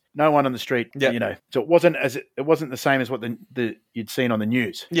patients, no one on the street. So it wasn't the same as what you'd seen on the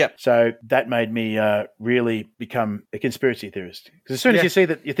news. So that made me really become a conspiracy theorist, because as soon as you see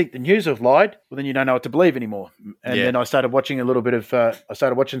that you think the news have lied, well, then you don't know what to believe anymore. And then I started watching a little bit of I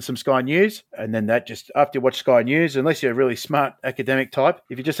started watching some Sky News, and then that just, after you watch Sky News, unless you're a really smart academic type,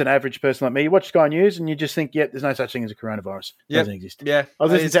 if you're just an average person like me, you watch Sky News and you just think, there's no such thing as a coronavirus. It doesn't exist. I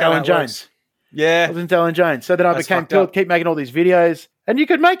was listening to Alan Jones. I was listening to Alan Jones. So then I became pilled, keep making all these videos. And you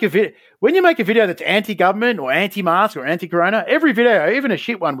could make a video. When you make a video that's anti-government or anti-mask or anti-corona, every video, even a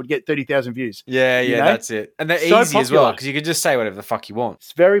shit one, would get 30,000 views. That's it. And they're so easy as well, because you can just say whatever the fuck you want.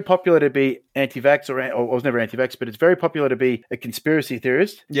 It's very popular to be anti-vax, or I was never anti-vax, but it's very popular to be a conspiracy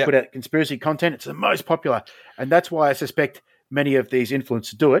theorist. Put out conspiracy content. It's the most popular. And that's why I suspect many of these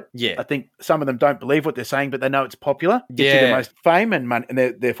influencers do it. I think some of them don't believe what they're saying, but they know it's popular. Gets you the most fame and money,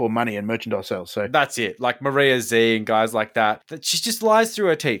 and therefore money and merchandise sales. So that's it. Like Maria Z and guys like that she just lies through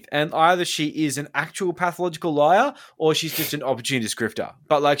her teeth. And either she is an actual pathological liar or she's just an opportunist grifter.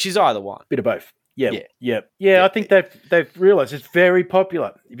 But she's either one. Bit of both. Yeah. I think they've realised it's very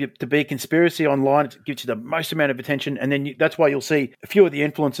popular. To be a conspiracy online, it gives you the most amount of attention, and then that's why you'll see a few of the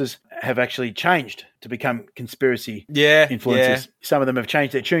influencers have actually changed to become conspiracy influencers. Yeah. Some of them have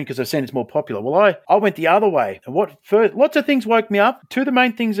changed their tune because they've seen it's more popular. Well, I went the other way, and lots of things woke me up. Two of the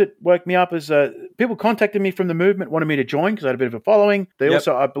main things that woke me up is people contacted me from the movement, wanted me to join because I had a bit of a following. They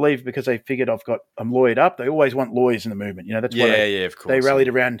also, I believe, because they figured I'm lawyered up. They always want lawyers in the movement. That's why of course. They rallied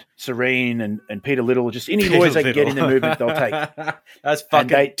around Serene and Peter Little, just any lawyers they can get in the movement, they'll take. That's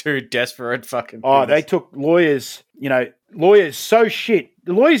fucking too desperate. Fucking. Oh, they took lawyers. Lawyers so shit.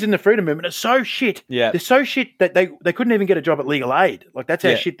 The lawyers in the freedom movement are so shit. Yeah. They're so shit that they couldn't even get a job at Legal Aid. Like, that's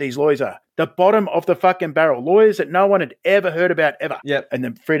how shit these lawyers are. The bottom of the fucking barrel. Lawyers that no one had ever heard about, ever. Yep. And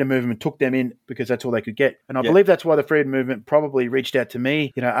the freedom movement took them in because that's all they could get. And I believe that's why the freedom movement probably reached out to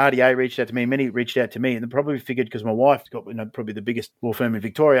me. RDA reached out to me. Many reached out to me. And they probably figured, because my wife got probably the biggest law firm in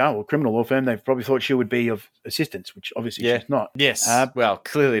Victoria, or criminal law firm, they probably thought she would be of assistance, which obviously she's not. Yes. Well,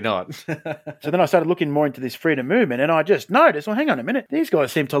 clearly not. So then I started looking more into this freedom movement, and I just noticed, well, hang on a minute, these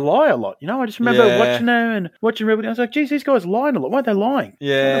guys seem to lie a lot. I just remember watching them and watching Rebel. I was like, geez, these guys lying a lot. Why are they lying?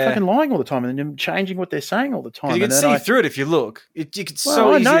 Yeah. They're fucking lying all the time and then changing what they're saying all the time. You can see through it if you look. You can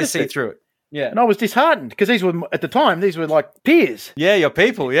so easily see through it. Yeah. And I was disheartened because these were, at the time, these were like peers. Yeah, your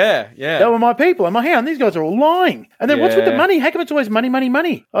people. Yeah. They were my people. I'm like, hang on, these guys are all lying. And then what's with the money? How come it's always money, money,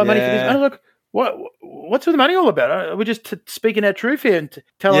 money? Oh, money for this. And I was like, what's with the money all about? We're just speaking our truth here and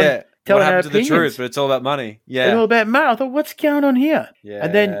telling what happened our to opinions. the truth, but it's all about money. Yeah. It's all about money. I thought, what's going on here? Yeah.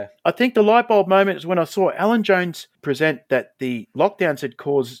 And then I think the light bulb moment is when I saw Alan Jones present that the lockdowns had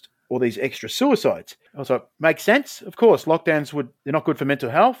caused all these extra suicides. I was like, makes sense. Of course, lockdowns they're not good for mental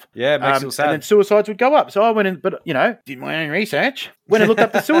health. Yeah, it makes it all sad. And then suicides would go up. So I went in, but, did my own research. Went and looked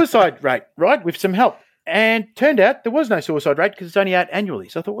up the suicide rate, right, with some help. And turned out there was no suicide rate because it's only out annually.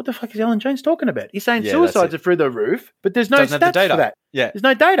 So I thought, what the fuck is Alan Jones talking about? He's saying suicides are through the roof, but there's no stats for that. Yeah. There's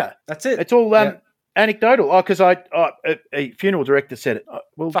no data. That's it. It's all anecdotal. Oh, because a funeral director said it.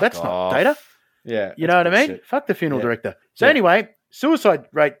 Well, Fuck that's off. not data. Yeah. You know what I mean? bullshit. Fuck the funeral director. So anyway, suicide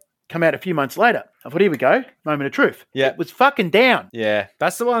rate come out a few months later. I thought, here we go. Moment of truth. Yeah. It was fucking down. Yeah,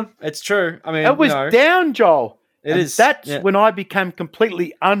 that's the one. It's true. I mean, It was down, Joel. It is. That's when I became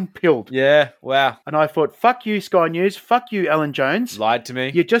completely unpilled. Yeah, wow. And I thought, fuck you, Sky News. Fuck you, Alan Jones. Lied to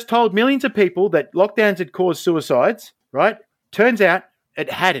me. You just told millions of people that lockdowns had caused suicides, right? Turns out it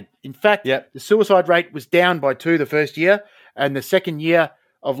hadn't. In fact, the suicide rate was down by 2 the first year, and the second year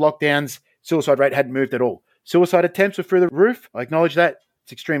of lockdowns, suicide rate hadn't moved at all. Suicide attempts were through the roof. I acknowledge that.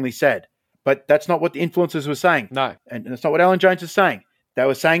 It's extremely sad. But that's not what the influencers were saying. No. And that's not what Alan Jones is saying. They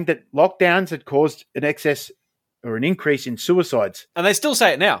were saying that lockdowns had caused an excess or an increase in suicides. And they still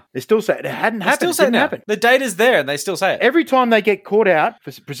say it now. They still say it hadn't happened. Still say it now. The data's there and they still say it. Every time they get caught out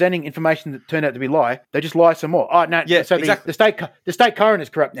for presenting information that turned out to be lie, they just lie some more. Oh, no. Yeah, so exactly. the state coroner's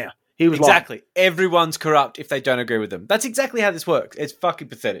corrupt now. He was exactly. lying. Everyone's corrupt if they don't agree with them. That's exactly how this works. It's fucking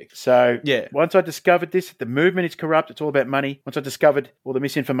pathetic. So once I discovered this, the movement is corrupt. It's all about money. Once I discovered all the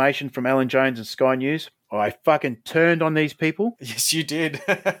misinformation from Alan Jones and Sky News, I fucking turned on these people. Yes, you did.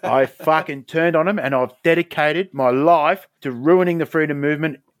 I fucking turned on them, and I've dedicated my life to ruining the freedom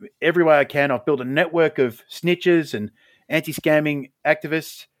movement every way I can. I've built a network of snitches and anti-scamming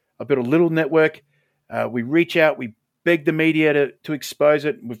activists. I've built a little network. We reach out. We beg the media to expose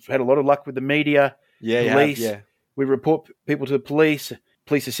it. We've had a lot of luck with the media, police. We report people to the police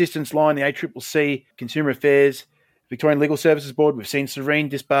assistance line, the ACCC, Consumer Affairs, Victorian Legal Services Board. We've seen Serene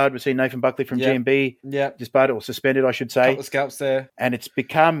disbarred. We've seen Nathan Buckley from GMB disbarred or suspended, I should say. Couple of scalps there. And it's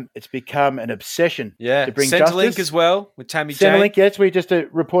become an obsession to bring Centrelink justice. as well with Tammy Jane. Centrelink, yes. We just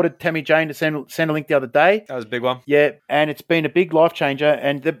reported Tammy Jane to Centrelink the other day. That was a big one. Yeah, and it's been a big life changer.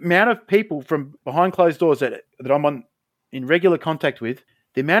 And the amount of people from behind closed doors that I'm in regular contact with,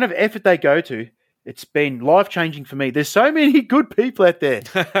 the amount of effort they go to, it's been life changing for me. There's so many good people out there,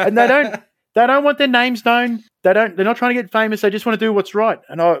 and they don't want their names known. They're not trying to get famous. They just want to do what's right.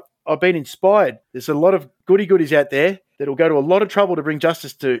 And I've been inspired. There's a lot of goodies out there that'll go to a lot of trouble to bring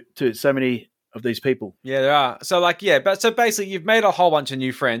justice to so many of these people. Yeah, there are. So so basically you've made a whole bunch of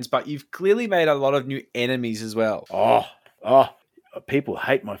new friends, but you've clearly made a lot of new enemies as well. People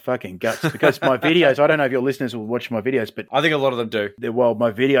hate my fucking guts because my videos, I don't know if your listeners will watch my videos, but I think a lot of them do.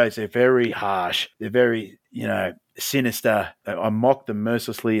 My videos, they're very harsh. They're very, sinister. I mock them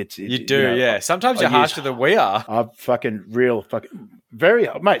mercilessly. Sometimes you're harsher than we are. I'm very,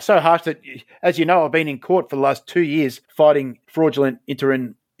 mate, so harsh that, as you know, I've been in court for the last 2 years fighting fraudulent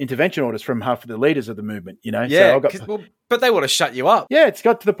intervention orders from half of the leaders of the movement, Yeah, but they want to shut you up. Yeah, it's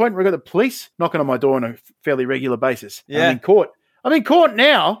got to the point where I've got the police knocking on my door on a fairly regular basis. Yeah. I'm in court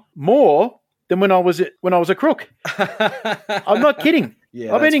now more than when I was a crook. I'm not kidding.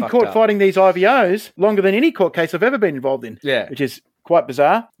 Yeah, I've been that's in court fucked up. fighting these IVOs longer than any court case I've ever been involved in. Yeah. Which is quite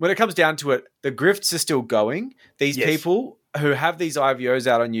bizarre. When it comes down to it, the grifts are still going. These Yes. people who have these IVOs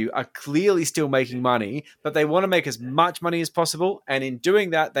out on you are clearly still making money, but they want to make as much money as possible. And in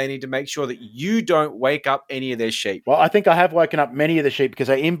doing that, they need to make sure that you don't wake up any of their sheep. Well, I think I have woken up many of the sheep because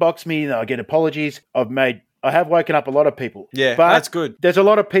they inbox me and I get apologies. I have woken up a lot of people. Yeah, but that's good. There's a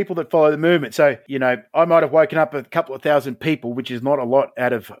lot of people that follow the movement. So, I might have woken up a couple of thousand people, which is not a lot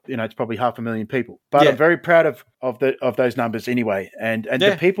out of, it's probably 500,000 people. But Yeah. I'm very proud of those numbers anyway. And Yeah.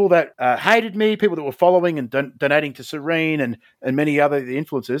 the people that hated me, people that were following and donating to Serene and many other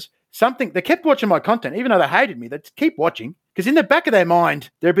influencers, they kept watching my content, even though they hated me. They keep watching because in the back of their mind,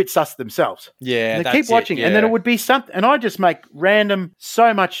 they're a bit sus themselves. Yeah, And they that's keep watching. it, And then yeah. it would be something. And I just make random,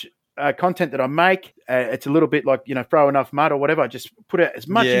 so much content that I make. It's a little bit like, throw enough mud or whatever. I just put out as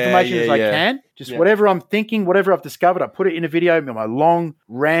much Yeah, information as I yeah. can. Just Yeah. whatever I'm thinking, whatever I've discovered, I put it in a video. My long,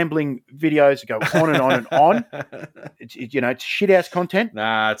 rambling videos go on and on and on. It's shit-ass content.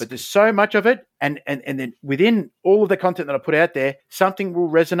 Nah, But there's so much of it. And then within all of the content that I put out there, something will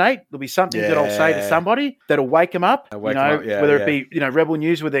resonate. There'll be something that I'll say to Yeah. somebody that'll wake them up. Wake 'em up, yeah, whether yeah. it be, Rebel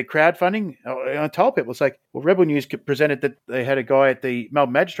News with their crowdfunding. I told people, it's like, well, Rebel News presented that they had a guy at the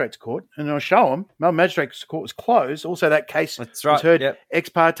Melbourne Magistrates Court, and I'll show them. Melbourne Magistrates Court was closed. Also, that case That's right, was heard yep. ex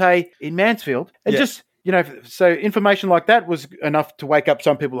parte in Mansfield. And Yeah. just, so information like that was enough to wake up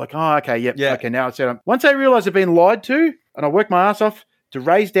some people like, oh, okay, yep, Yeah. okay, now it's out. Once they realize they've been lied to, and I work my ass off to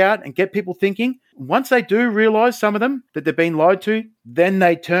raise doubt and get people thinking, once they do realize, some of them, that they've been lied to, then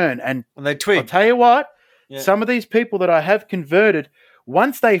they turn. And they I'll twig. tell you what, Yeah. some of these people that I have converted,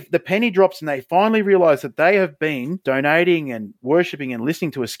 once the penny drops and they finally realize that they have been donating and worshipping and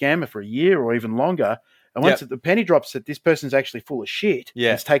listening to a scammer for a year or even longer, and once Yep. the penny drops that this person's actually full of shit,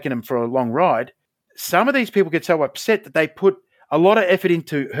 Yeah. it's taken them for a long ride, some of these people get so upset that they put a lot of effort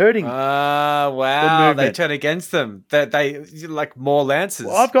into hurting. Ah, The wow. They movement. turn against them. They like more lances.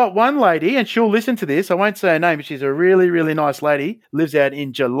 Well, I've got one lady, and she'll listen to this. I won't say her name, but she's a really, really nice lady. Lives out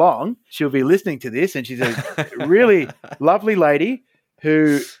in Geelong. She'll be listening to this, and she's a really lovely lady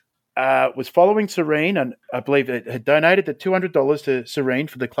who was following Serene, and I believe it had donated the $200 to Serene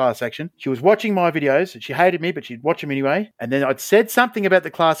for the class action. She was watching my videos, and she hated me, but she'd watch them anyway. And then I'd said something about the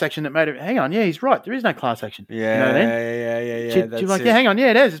class action that made her, hang on, yeah, he's right. There is no class action. yeah, You know what I mean? yeah. She that's was like, it. yeah, hang on, yeah,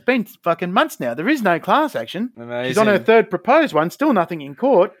 it is. It's been fucking months now. There is no class action. Amazing. She's on her third proposed one, still nothing in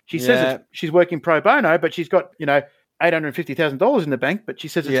court. She Yeah. says she's working pro bono, but she's got, $850,000 in the bank, but she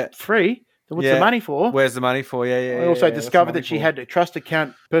says it's Yeah. free. So what's Yeah. the money for? Where's the money for? Yeah. I also yeah, discovered what's that the she money had a trust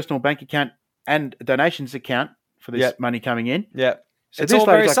account, personal bank account, and a donations account for this Yep. money coming in. for? Yeah. So It's this all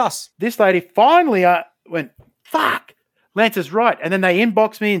very lady's like- sus. This lady finally went, fuck, Lance is right. And then they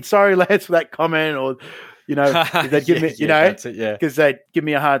inbox me and sorry, Lance, for that comment, or, they'd give me, that's it, yeah. because they'd give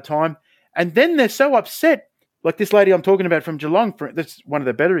me a hard time. And then they're so upset. Like this lady I'm talking about from Geelong, that's one of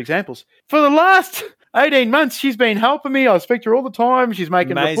the better examples. For the last 18 months, she's been helping me. I speak to her all the time. She's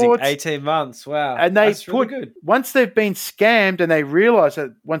making Amazing. reports. 18 months. Wow. And they That's really put, good. once they've been scammed and they realize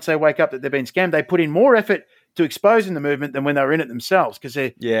that once they wake up that they've been scammed, they put in more effort to exposing the movement than when they were in it themselves, because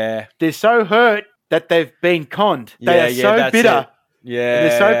Yeah. they're so hurt that they've been conned. They Yeah, are yeah, so that's bitter. it. Yeah. And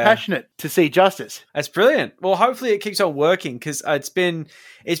they're so passionate to see justice. That's brilliant. Well, hopefully it keeps on working, because it's been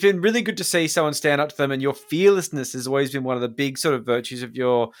really good to see someone stand up to them, and your fearlessness has always been one of the big sort of virtues of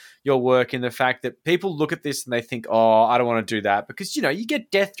your work, in the fact that people look at this and they think, oh, I don't want to do that, because you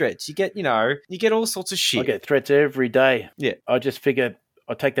get death threats, you get all sorts of shit. I get threats every day. Yeah. I just figure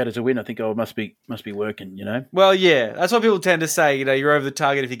I take that as a win. I think, it must be working, Well, yeah, that's what people tend to say. You're over the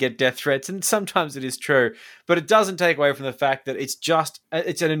target if you get death threats, and sometimes it is true, but it doesn't take away from the fact that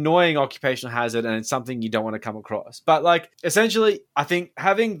it's an annoying occupational hazard, and it's something you don't want to come across. But essentially, I think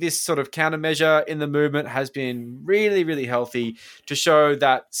having this sort of countermeasure in the movement has been really, really healthy to show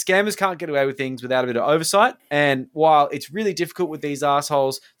that scammers can't get away with things without a bit of oversight. And while it's really difficult with these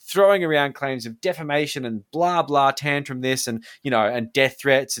assholes throwing around claims of defamation and blah, blah, tantrum this and, and death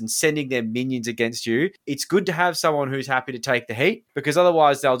threats and sending their minions against you, it's good to have someone who's happy to take the heat, because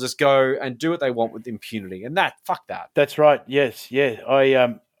otherwise they'll just go and do what they want with impunity. And fuck that. That's right. Yes. Yeah.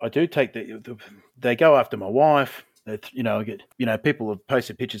 I do take they go after my wife. I get, people have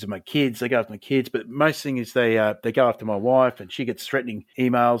posted pictures of my kids. They go after my kids, but most thing is they go after my wife, and she gets threatening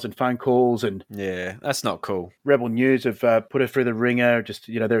emails and phone calls, and Yeah, that's not cool. Rebel News have put her through the ringer. Just,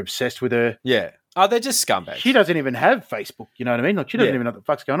 they're obsessed with her. Yeah. Oh, they're just scumbags. She doesn't even have Facebook. You know what I mean? Like, she doesn't even know what the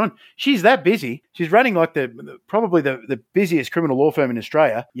fuck's going on. She's that busy. She's running like probably the busiest criminal law firm in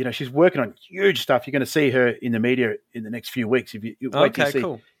Australia. You know, she's working on huge stuff. You're going to see her in the media in the next few weeks. If you wait to see.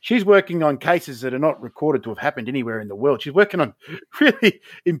 Cool. She's working on cases that are not recorded to have happened anywhere in the world. She's working on really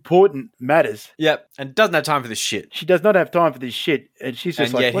important matters. Yep, and doesn't have time for this shit. She does not have time for this shit, and she's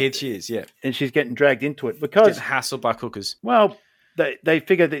just here she is. Yeah, and she's getting dragged into it because getting hassled by cookers. Well, they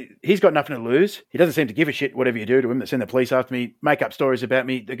figure that he's got nothing to lose. He doesn't seem to give a shit whatever you do to him. They send the police after me, make up stories about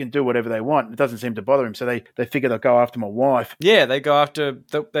me. They can do whatever they want. It doesn't seem to bother him. So they figure they'll go after my wife. Yeah, they go after,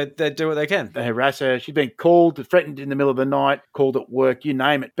 they do what they can. They harass her. She's been called, threatened in the middle of the night, called at work, you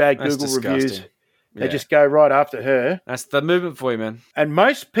name it. Bad That's Google disgusting. reviews. They just go right after her. That's the movement for you, man. And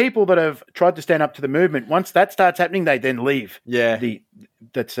most people that have tried to stand up to the movement, once that starts happening, they then leave. Yeah. Leave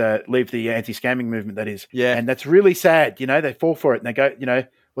the anti-scamming movement, that is. Yeah. And that's really sad. You know, they fall for it and they go, you know,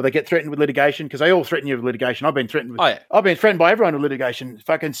 well, they get threatened with litigation because they all threaten you with litigation. I've been threatened with. Oh, yeah. I've been threatened by everyone with litigation.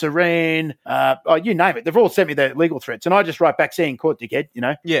 Fucking Serene, you name it. They've all sent me their legal threats, and I just write back, "See in court, dickhead." You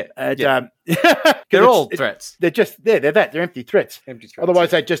know. Yeah. And, yeah. They're all threats. They're just they're that. They're empty threats.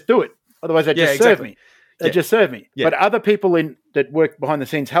 Otherwise, they just do it. Otherwise, they just serve me. They just serve me. Yeah. But other people that work behind the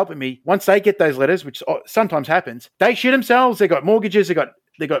scenes helping me, once they get those letters, which sometimes happens, they shit themselves. They got mortgages. They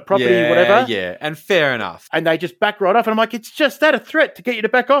got property, whatever. Yeah, and fair enough. And they just back right off. And I'm like, it's just that a threat to get you to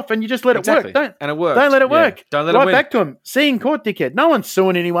back off, and you just let it work. And it works. Don't let it work. Don't let it win. Right back to them. See in court, dickhead. No one's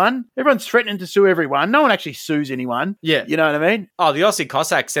suing anyone. Everyone's threatening to sue everyone. No one actually sues anyone. Yeah. You know what I mean? Oh, the Aussie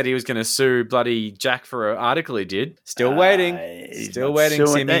Cossack said he was going to sue bloody Jack for an article he did. Still waiting. Still waiting,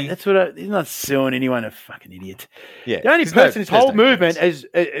 Simmy. That's what he's not suing anyone, a fucking idiot. Yeah. The only person this whole movement has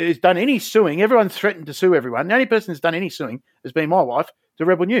done any suing, everyone's threatened to sue everyone. The only person who's done any suing has been my wife, the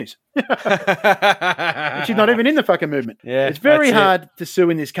Rebel News. She's not even in the fucking movement. Yeah, it's very hard to sue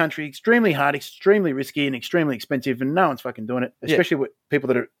in this country. Extremely hard, extremely risky, and extremely expensive, and no one's fucking doing it, especially with people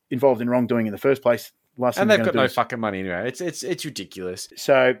that are involved in wrongdoing in the first place. And they've got no fucking money anyway. It's ridiculous.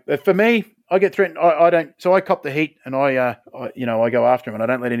 So for me, I get threatened. I don't. So I cop the heat, and I go after them, and I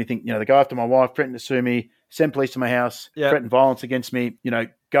don't let anything. You know, they go after my wife, threaten to sue me, send police to my house, threaten violence against me. You know,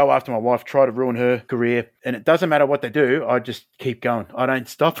 go after my wife, try to ruin her career, and it doesn't matter what they do. I just keep going. I don't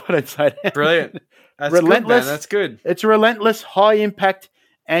stop. I don't say that. Brilliant. That's relentless. Good, man. That's good. It's relentless, high impact,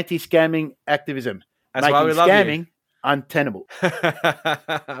 anti-scamming activism. That's why we love scamming untenable.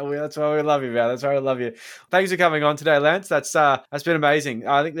 That's why we love you, man. That's why we love you. Thanks for coming on today, Lance. That's been amazing.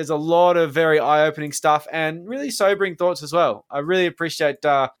 I think there's a lot of very eye-opening stuff and really sobering thoughts as well. I really appreciate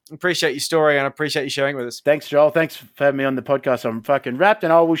your story and I appreciate you sharing with us. Thanks, Joel. Thanks for having me on the podcast. I'm fucking wrapped,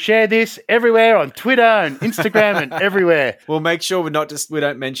 and I will share this everywhere on Twitter and Instagram and everywhere. We'll make sure we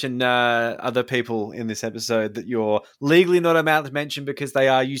don't mention other people in this episode that you're legally not allowed to mention because they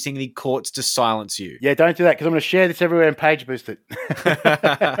are using the courts to silence you. Yeah, don't do that because I'm going to share this everywhere and page boost it.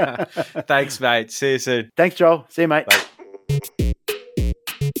 Thanks, mate. See you soon. Thanks, Joel. See you, mate. Bye.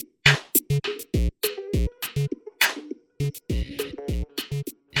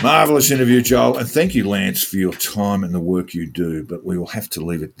 Marvellous interview, Joel, and thank you, Lance, for your time and the work you do, but we will have to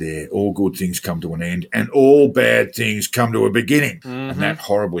leave it there. All good things come to an end, and all bad things come to a beginning. Mm-hmm. And that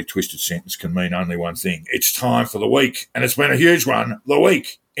horribly twisted sentence can mean only one thing. It's time for the week, and it's been a huge one, the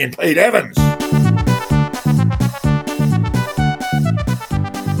week in Pete Evans.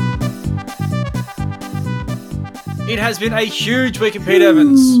 It has been a huge week in Pete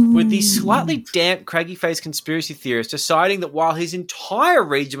Evans, with the slightly damp, craggy-faced conspiracy theorist deciding that while his entire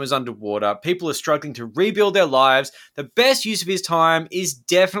region was underwater, people are struggling to rebuild their lives, the best use of his time is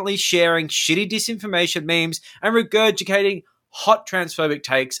definitely sharing shitty disinformation memes and regurgitating hot transphobic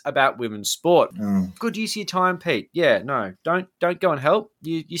takes about women's sport. Good use of your time, Pete. Yeah, no, don't go and help.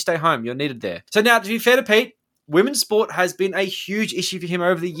 You stay home. You're needed there. So now, to be fair to Pete, women's sport has been a huge issue for him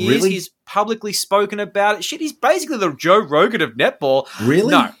over the years. Really? He's publicly spoken about it. Shit, he's basically the Joe Rogan of netball. Really?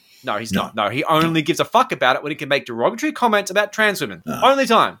 No, he's not. No, he only gives a fuck about it when he can make derogatory comments about trans women. Only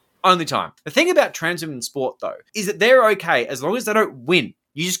time. The thing about trans women in sport, though, is that they're okay as long as they don't win.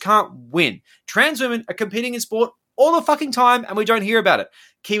 You just can't win. Trans women are competing in sport all the fucking time, and we don't hear about it.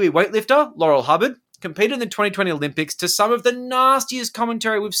 Kiwi weightlifter Laurel Hubbard competed in the 2020 Olympics to some of the nastiest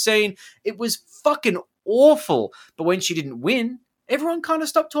commentary we've seen. It was fucking awful. But when she didn't win, everyone kind of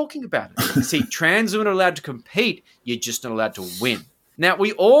stopped talking about it. See, trans women are allowed to compete. You're just not allowed to win. Now,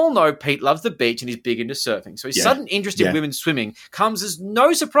 we all know Pete loves the beach and he's big into surfing. So his sudden interest in women's swimming comes as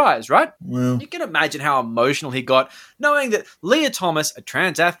no surprise, right? Well, you can imagine how emotional he got knowing that Leah Thomas, a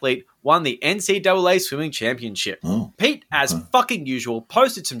trans athlete, won the NCAA swimming championship. Pete, as fucking usual,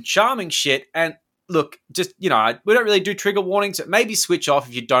 posted some charming shit and look, just, we don't really do trigger warnings. So maybe switch off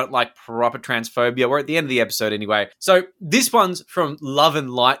if you don't like proper transphobia. We're at the end of the episode anyway. So this one's from Love and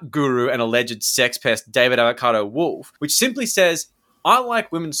Light guru and alleged sex pest David Avocado Wolf, which simply says, I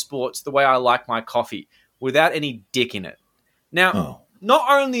like women's sports the way I like my coffee, without any dick in it. Now, not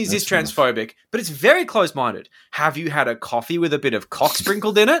only is this transphobic, but it's very close-minded. Have you had a coffee with a bit of cock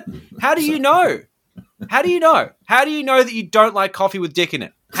sprinkled in it? How do you know? How do you know? How do you know that you don't like coffee with dick in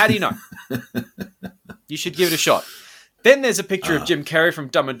it? How do you know? You should give it a shot. Then there's a picture of Jim Carrey from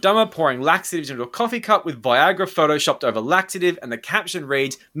Dumb and Dumber pouring laxatives into a coffee cup with Viagra photoshopped over laxative, and the caption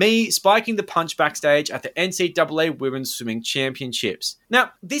reads, "Me spiking the punch backstage at the NCAA Women's Swimming Championships."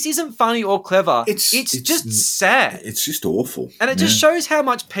 Now, this isn't funny or clever. It's just sad. It's just awful. And it just shows how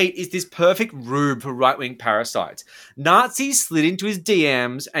much Pete is this perfect rube for right-wing parasites. Nazis slid into his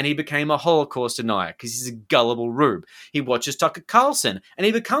DMs and he became a Holocaust denier because he's a gullible rube. He watches Tucker Carlson and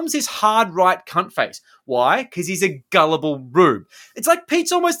he becomes this hard right cunt face. Why? Because he's a gullible rube. It's like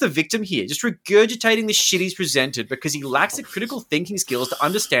Pete's almost the victim here, just regurgitating the shit he's presented because he lacks the critical thinking skills to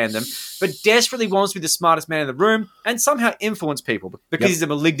understand them, but desperately wants to be the smartest man in the room and somehow influence people because he's a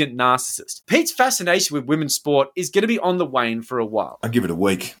malignant narcissist. Pete's fascination with women's sport is going to be on the wane for a while. I'll give it a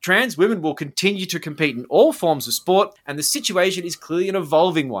week. Trans women will continue to compete in all forms of sport, and the situation is clearly an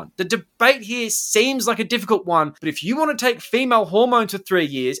evolving one. The debate here seems like a difficult one, but if you want to take female hormones for 3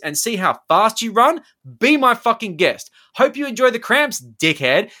 years and see how fast you run, be my fucking guest. Hope you enjoy the cramps,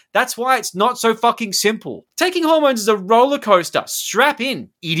 dickhead. That's why it's not so fucking simple. Taking hormones is a roller coaster. Strap in,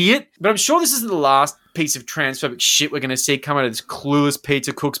 idiot. But I'm sure this isn't the last piece of transphobic shit we're going to see come out of this clueless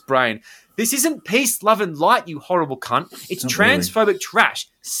pizza cook's brain. This isn't peace, love, and light, you horrible cunt. It's transphobic trash.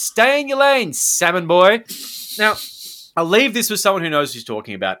 Stay in your lane, salmon boy. Now, I'll leave this with someone who knows what he's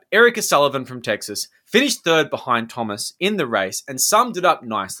talking about. Erica Sullivan from Texas finished third behind Thomas in the race and summed it up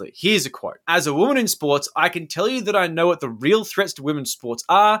nicely. Here's a quote. "As a woman in sports, I can tell you that I know what the real threats to women's sports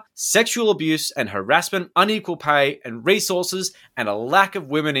are: sexual abuse and harassment, unequal pay and resources, and a lack of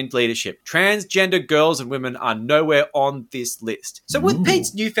women in leadership. Transgender girls and women are nowhere on this list." So with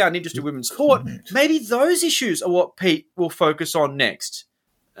Pete's newfound interest in women's sport, maybe those issues are what Pete will focus on next.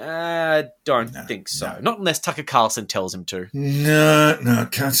 Don't think so. Not unless Tucker Carlson tells him to. No,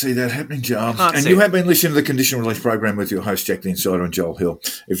 can't see that happening, Joel. And you have been listening to the Conditional Release program with your host, Jack the Insider and Joel Hill.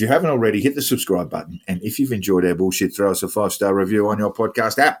 If you haven't already, hit the subscribe button. And if you've enjoyed our bullshit, throw us a 5-star review on your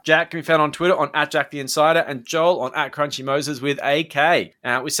podcast app. Jack can be found on Twitter on @JackTheInsider and Joel on @CrunchyMoses with AK.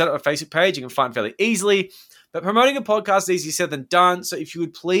 We set up a Facebook page you can find fairly easily. But promoting a podcast is easier said than done, so if you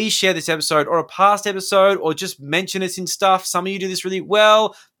would please share this episode or a past episode or just mention us in stuff. Some of you do this really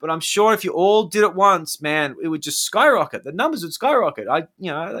well, but I'm sure if you all did it once, man, it would just skyrocket. The numbers would skyrocket. I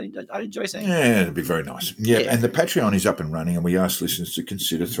enjoy saying it. Yeah, it'd be very nice. Yeah, and the Patreon is up and running, and we ask listeners to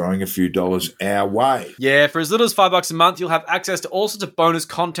consider throwing a few dollars our way. Yeah, for as little as $5 a month, you'll have access to all sorts of bonus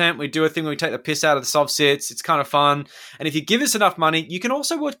content. We do a thing where we take the piss out of the soft sits. It's kind of fun. And if you give us enough money, you can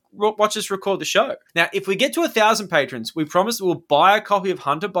also watch us record the show. Now, if we get to 1,000 patrons, we promise that we'll buy a copy of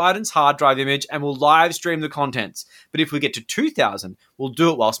Hunter Biden's hard drive image and we'll live stream the contents. But if we get to 2,000, we'll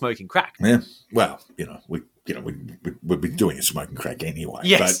do it while smoking crack. Yeah, well, we've been doing a smoking crack anyway.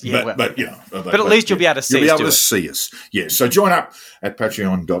 Yes, but at least you'll be able to see us. You'll be able to see us. Yeah, so join up at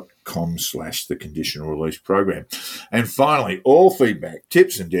patreon.com/the Conditional Release Program. And finally, all feedback,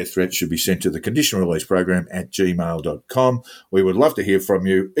 tips and death threats should be sent to the Conditional Release Program @gmail.com. We would love to hear from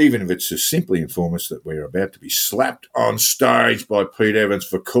you, even if it's to simply inform us that we're about to be slapped on stage by Pete Evans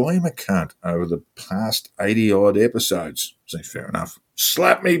for calling him a cunt over the past 80-odd episodes. Seems fair enough.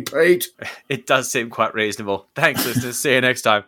 Slap me, Pete. It does seem quite reasonable. Thanks, listeners. See you next time.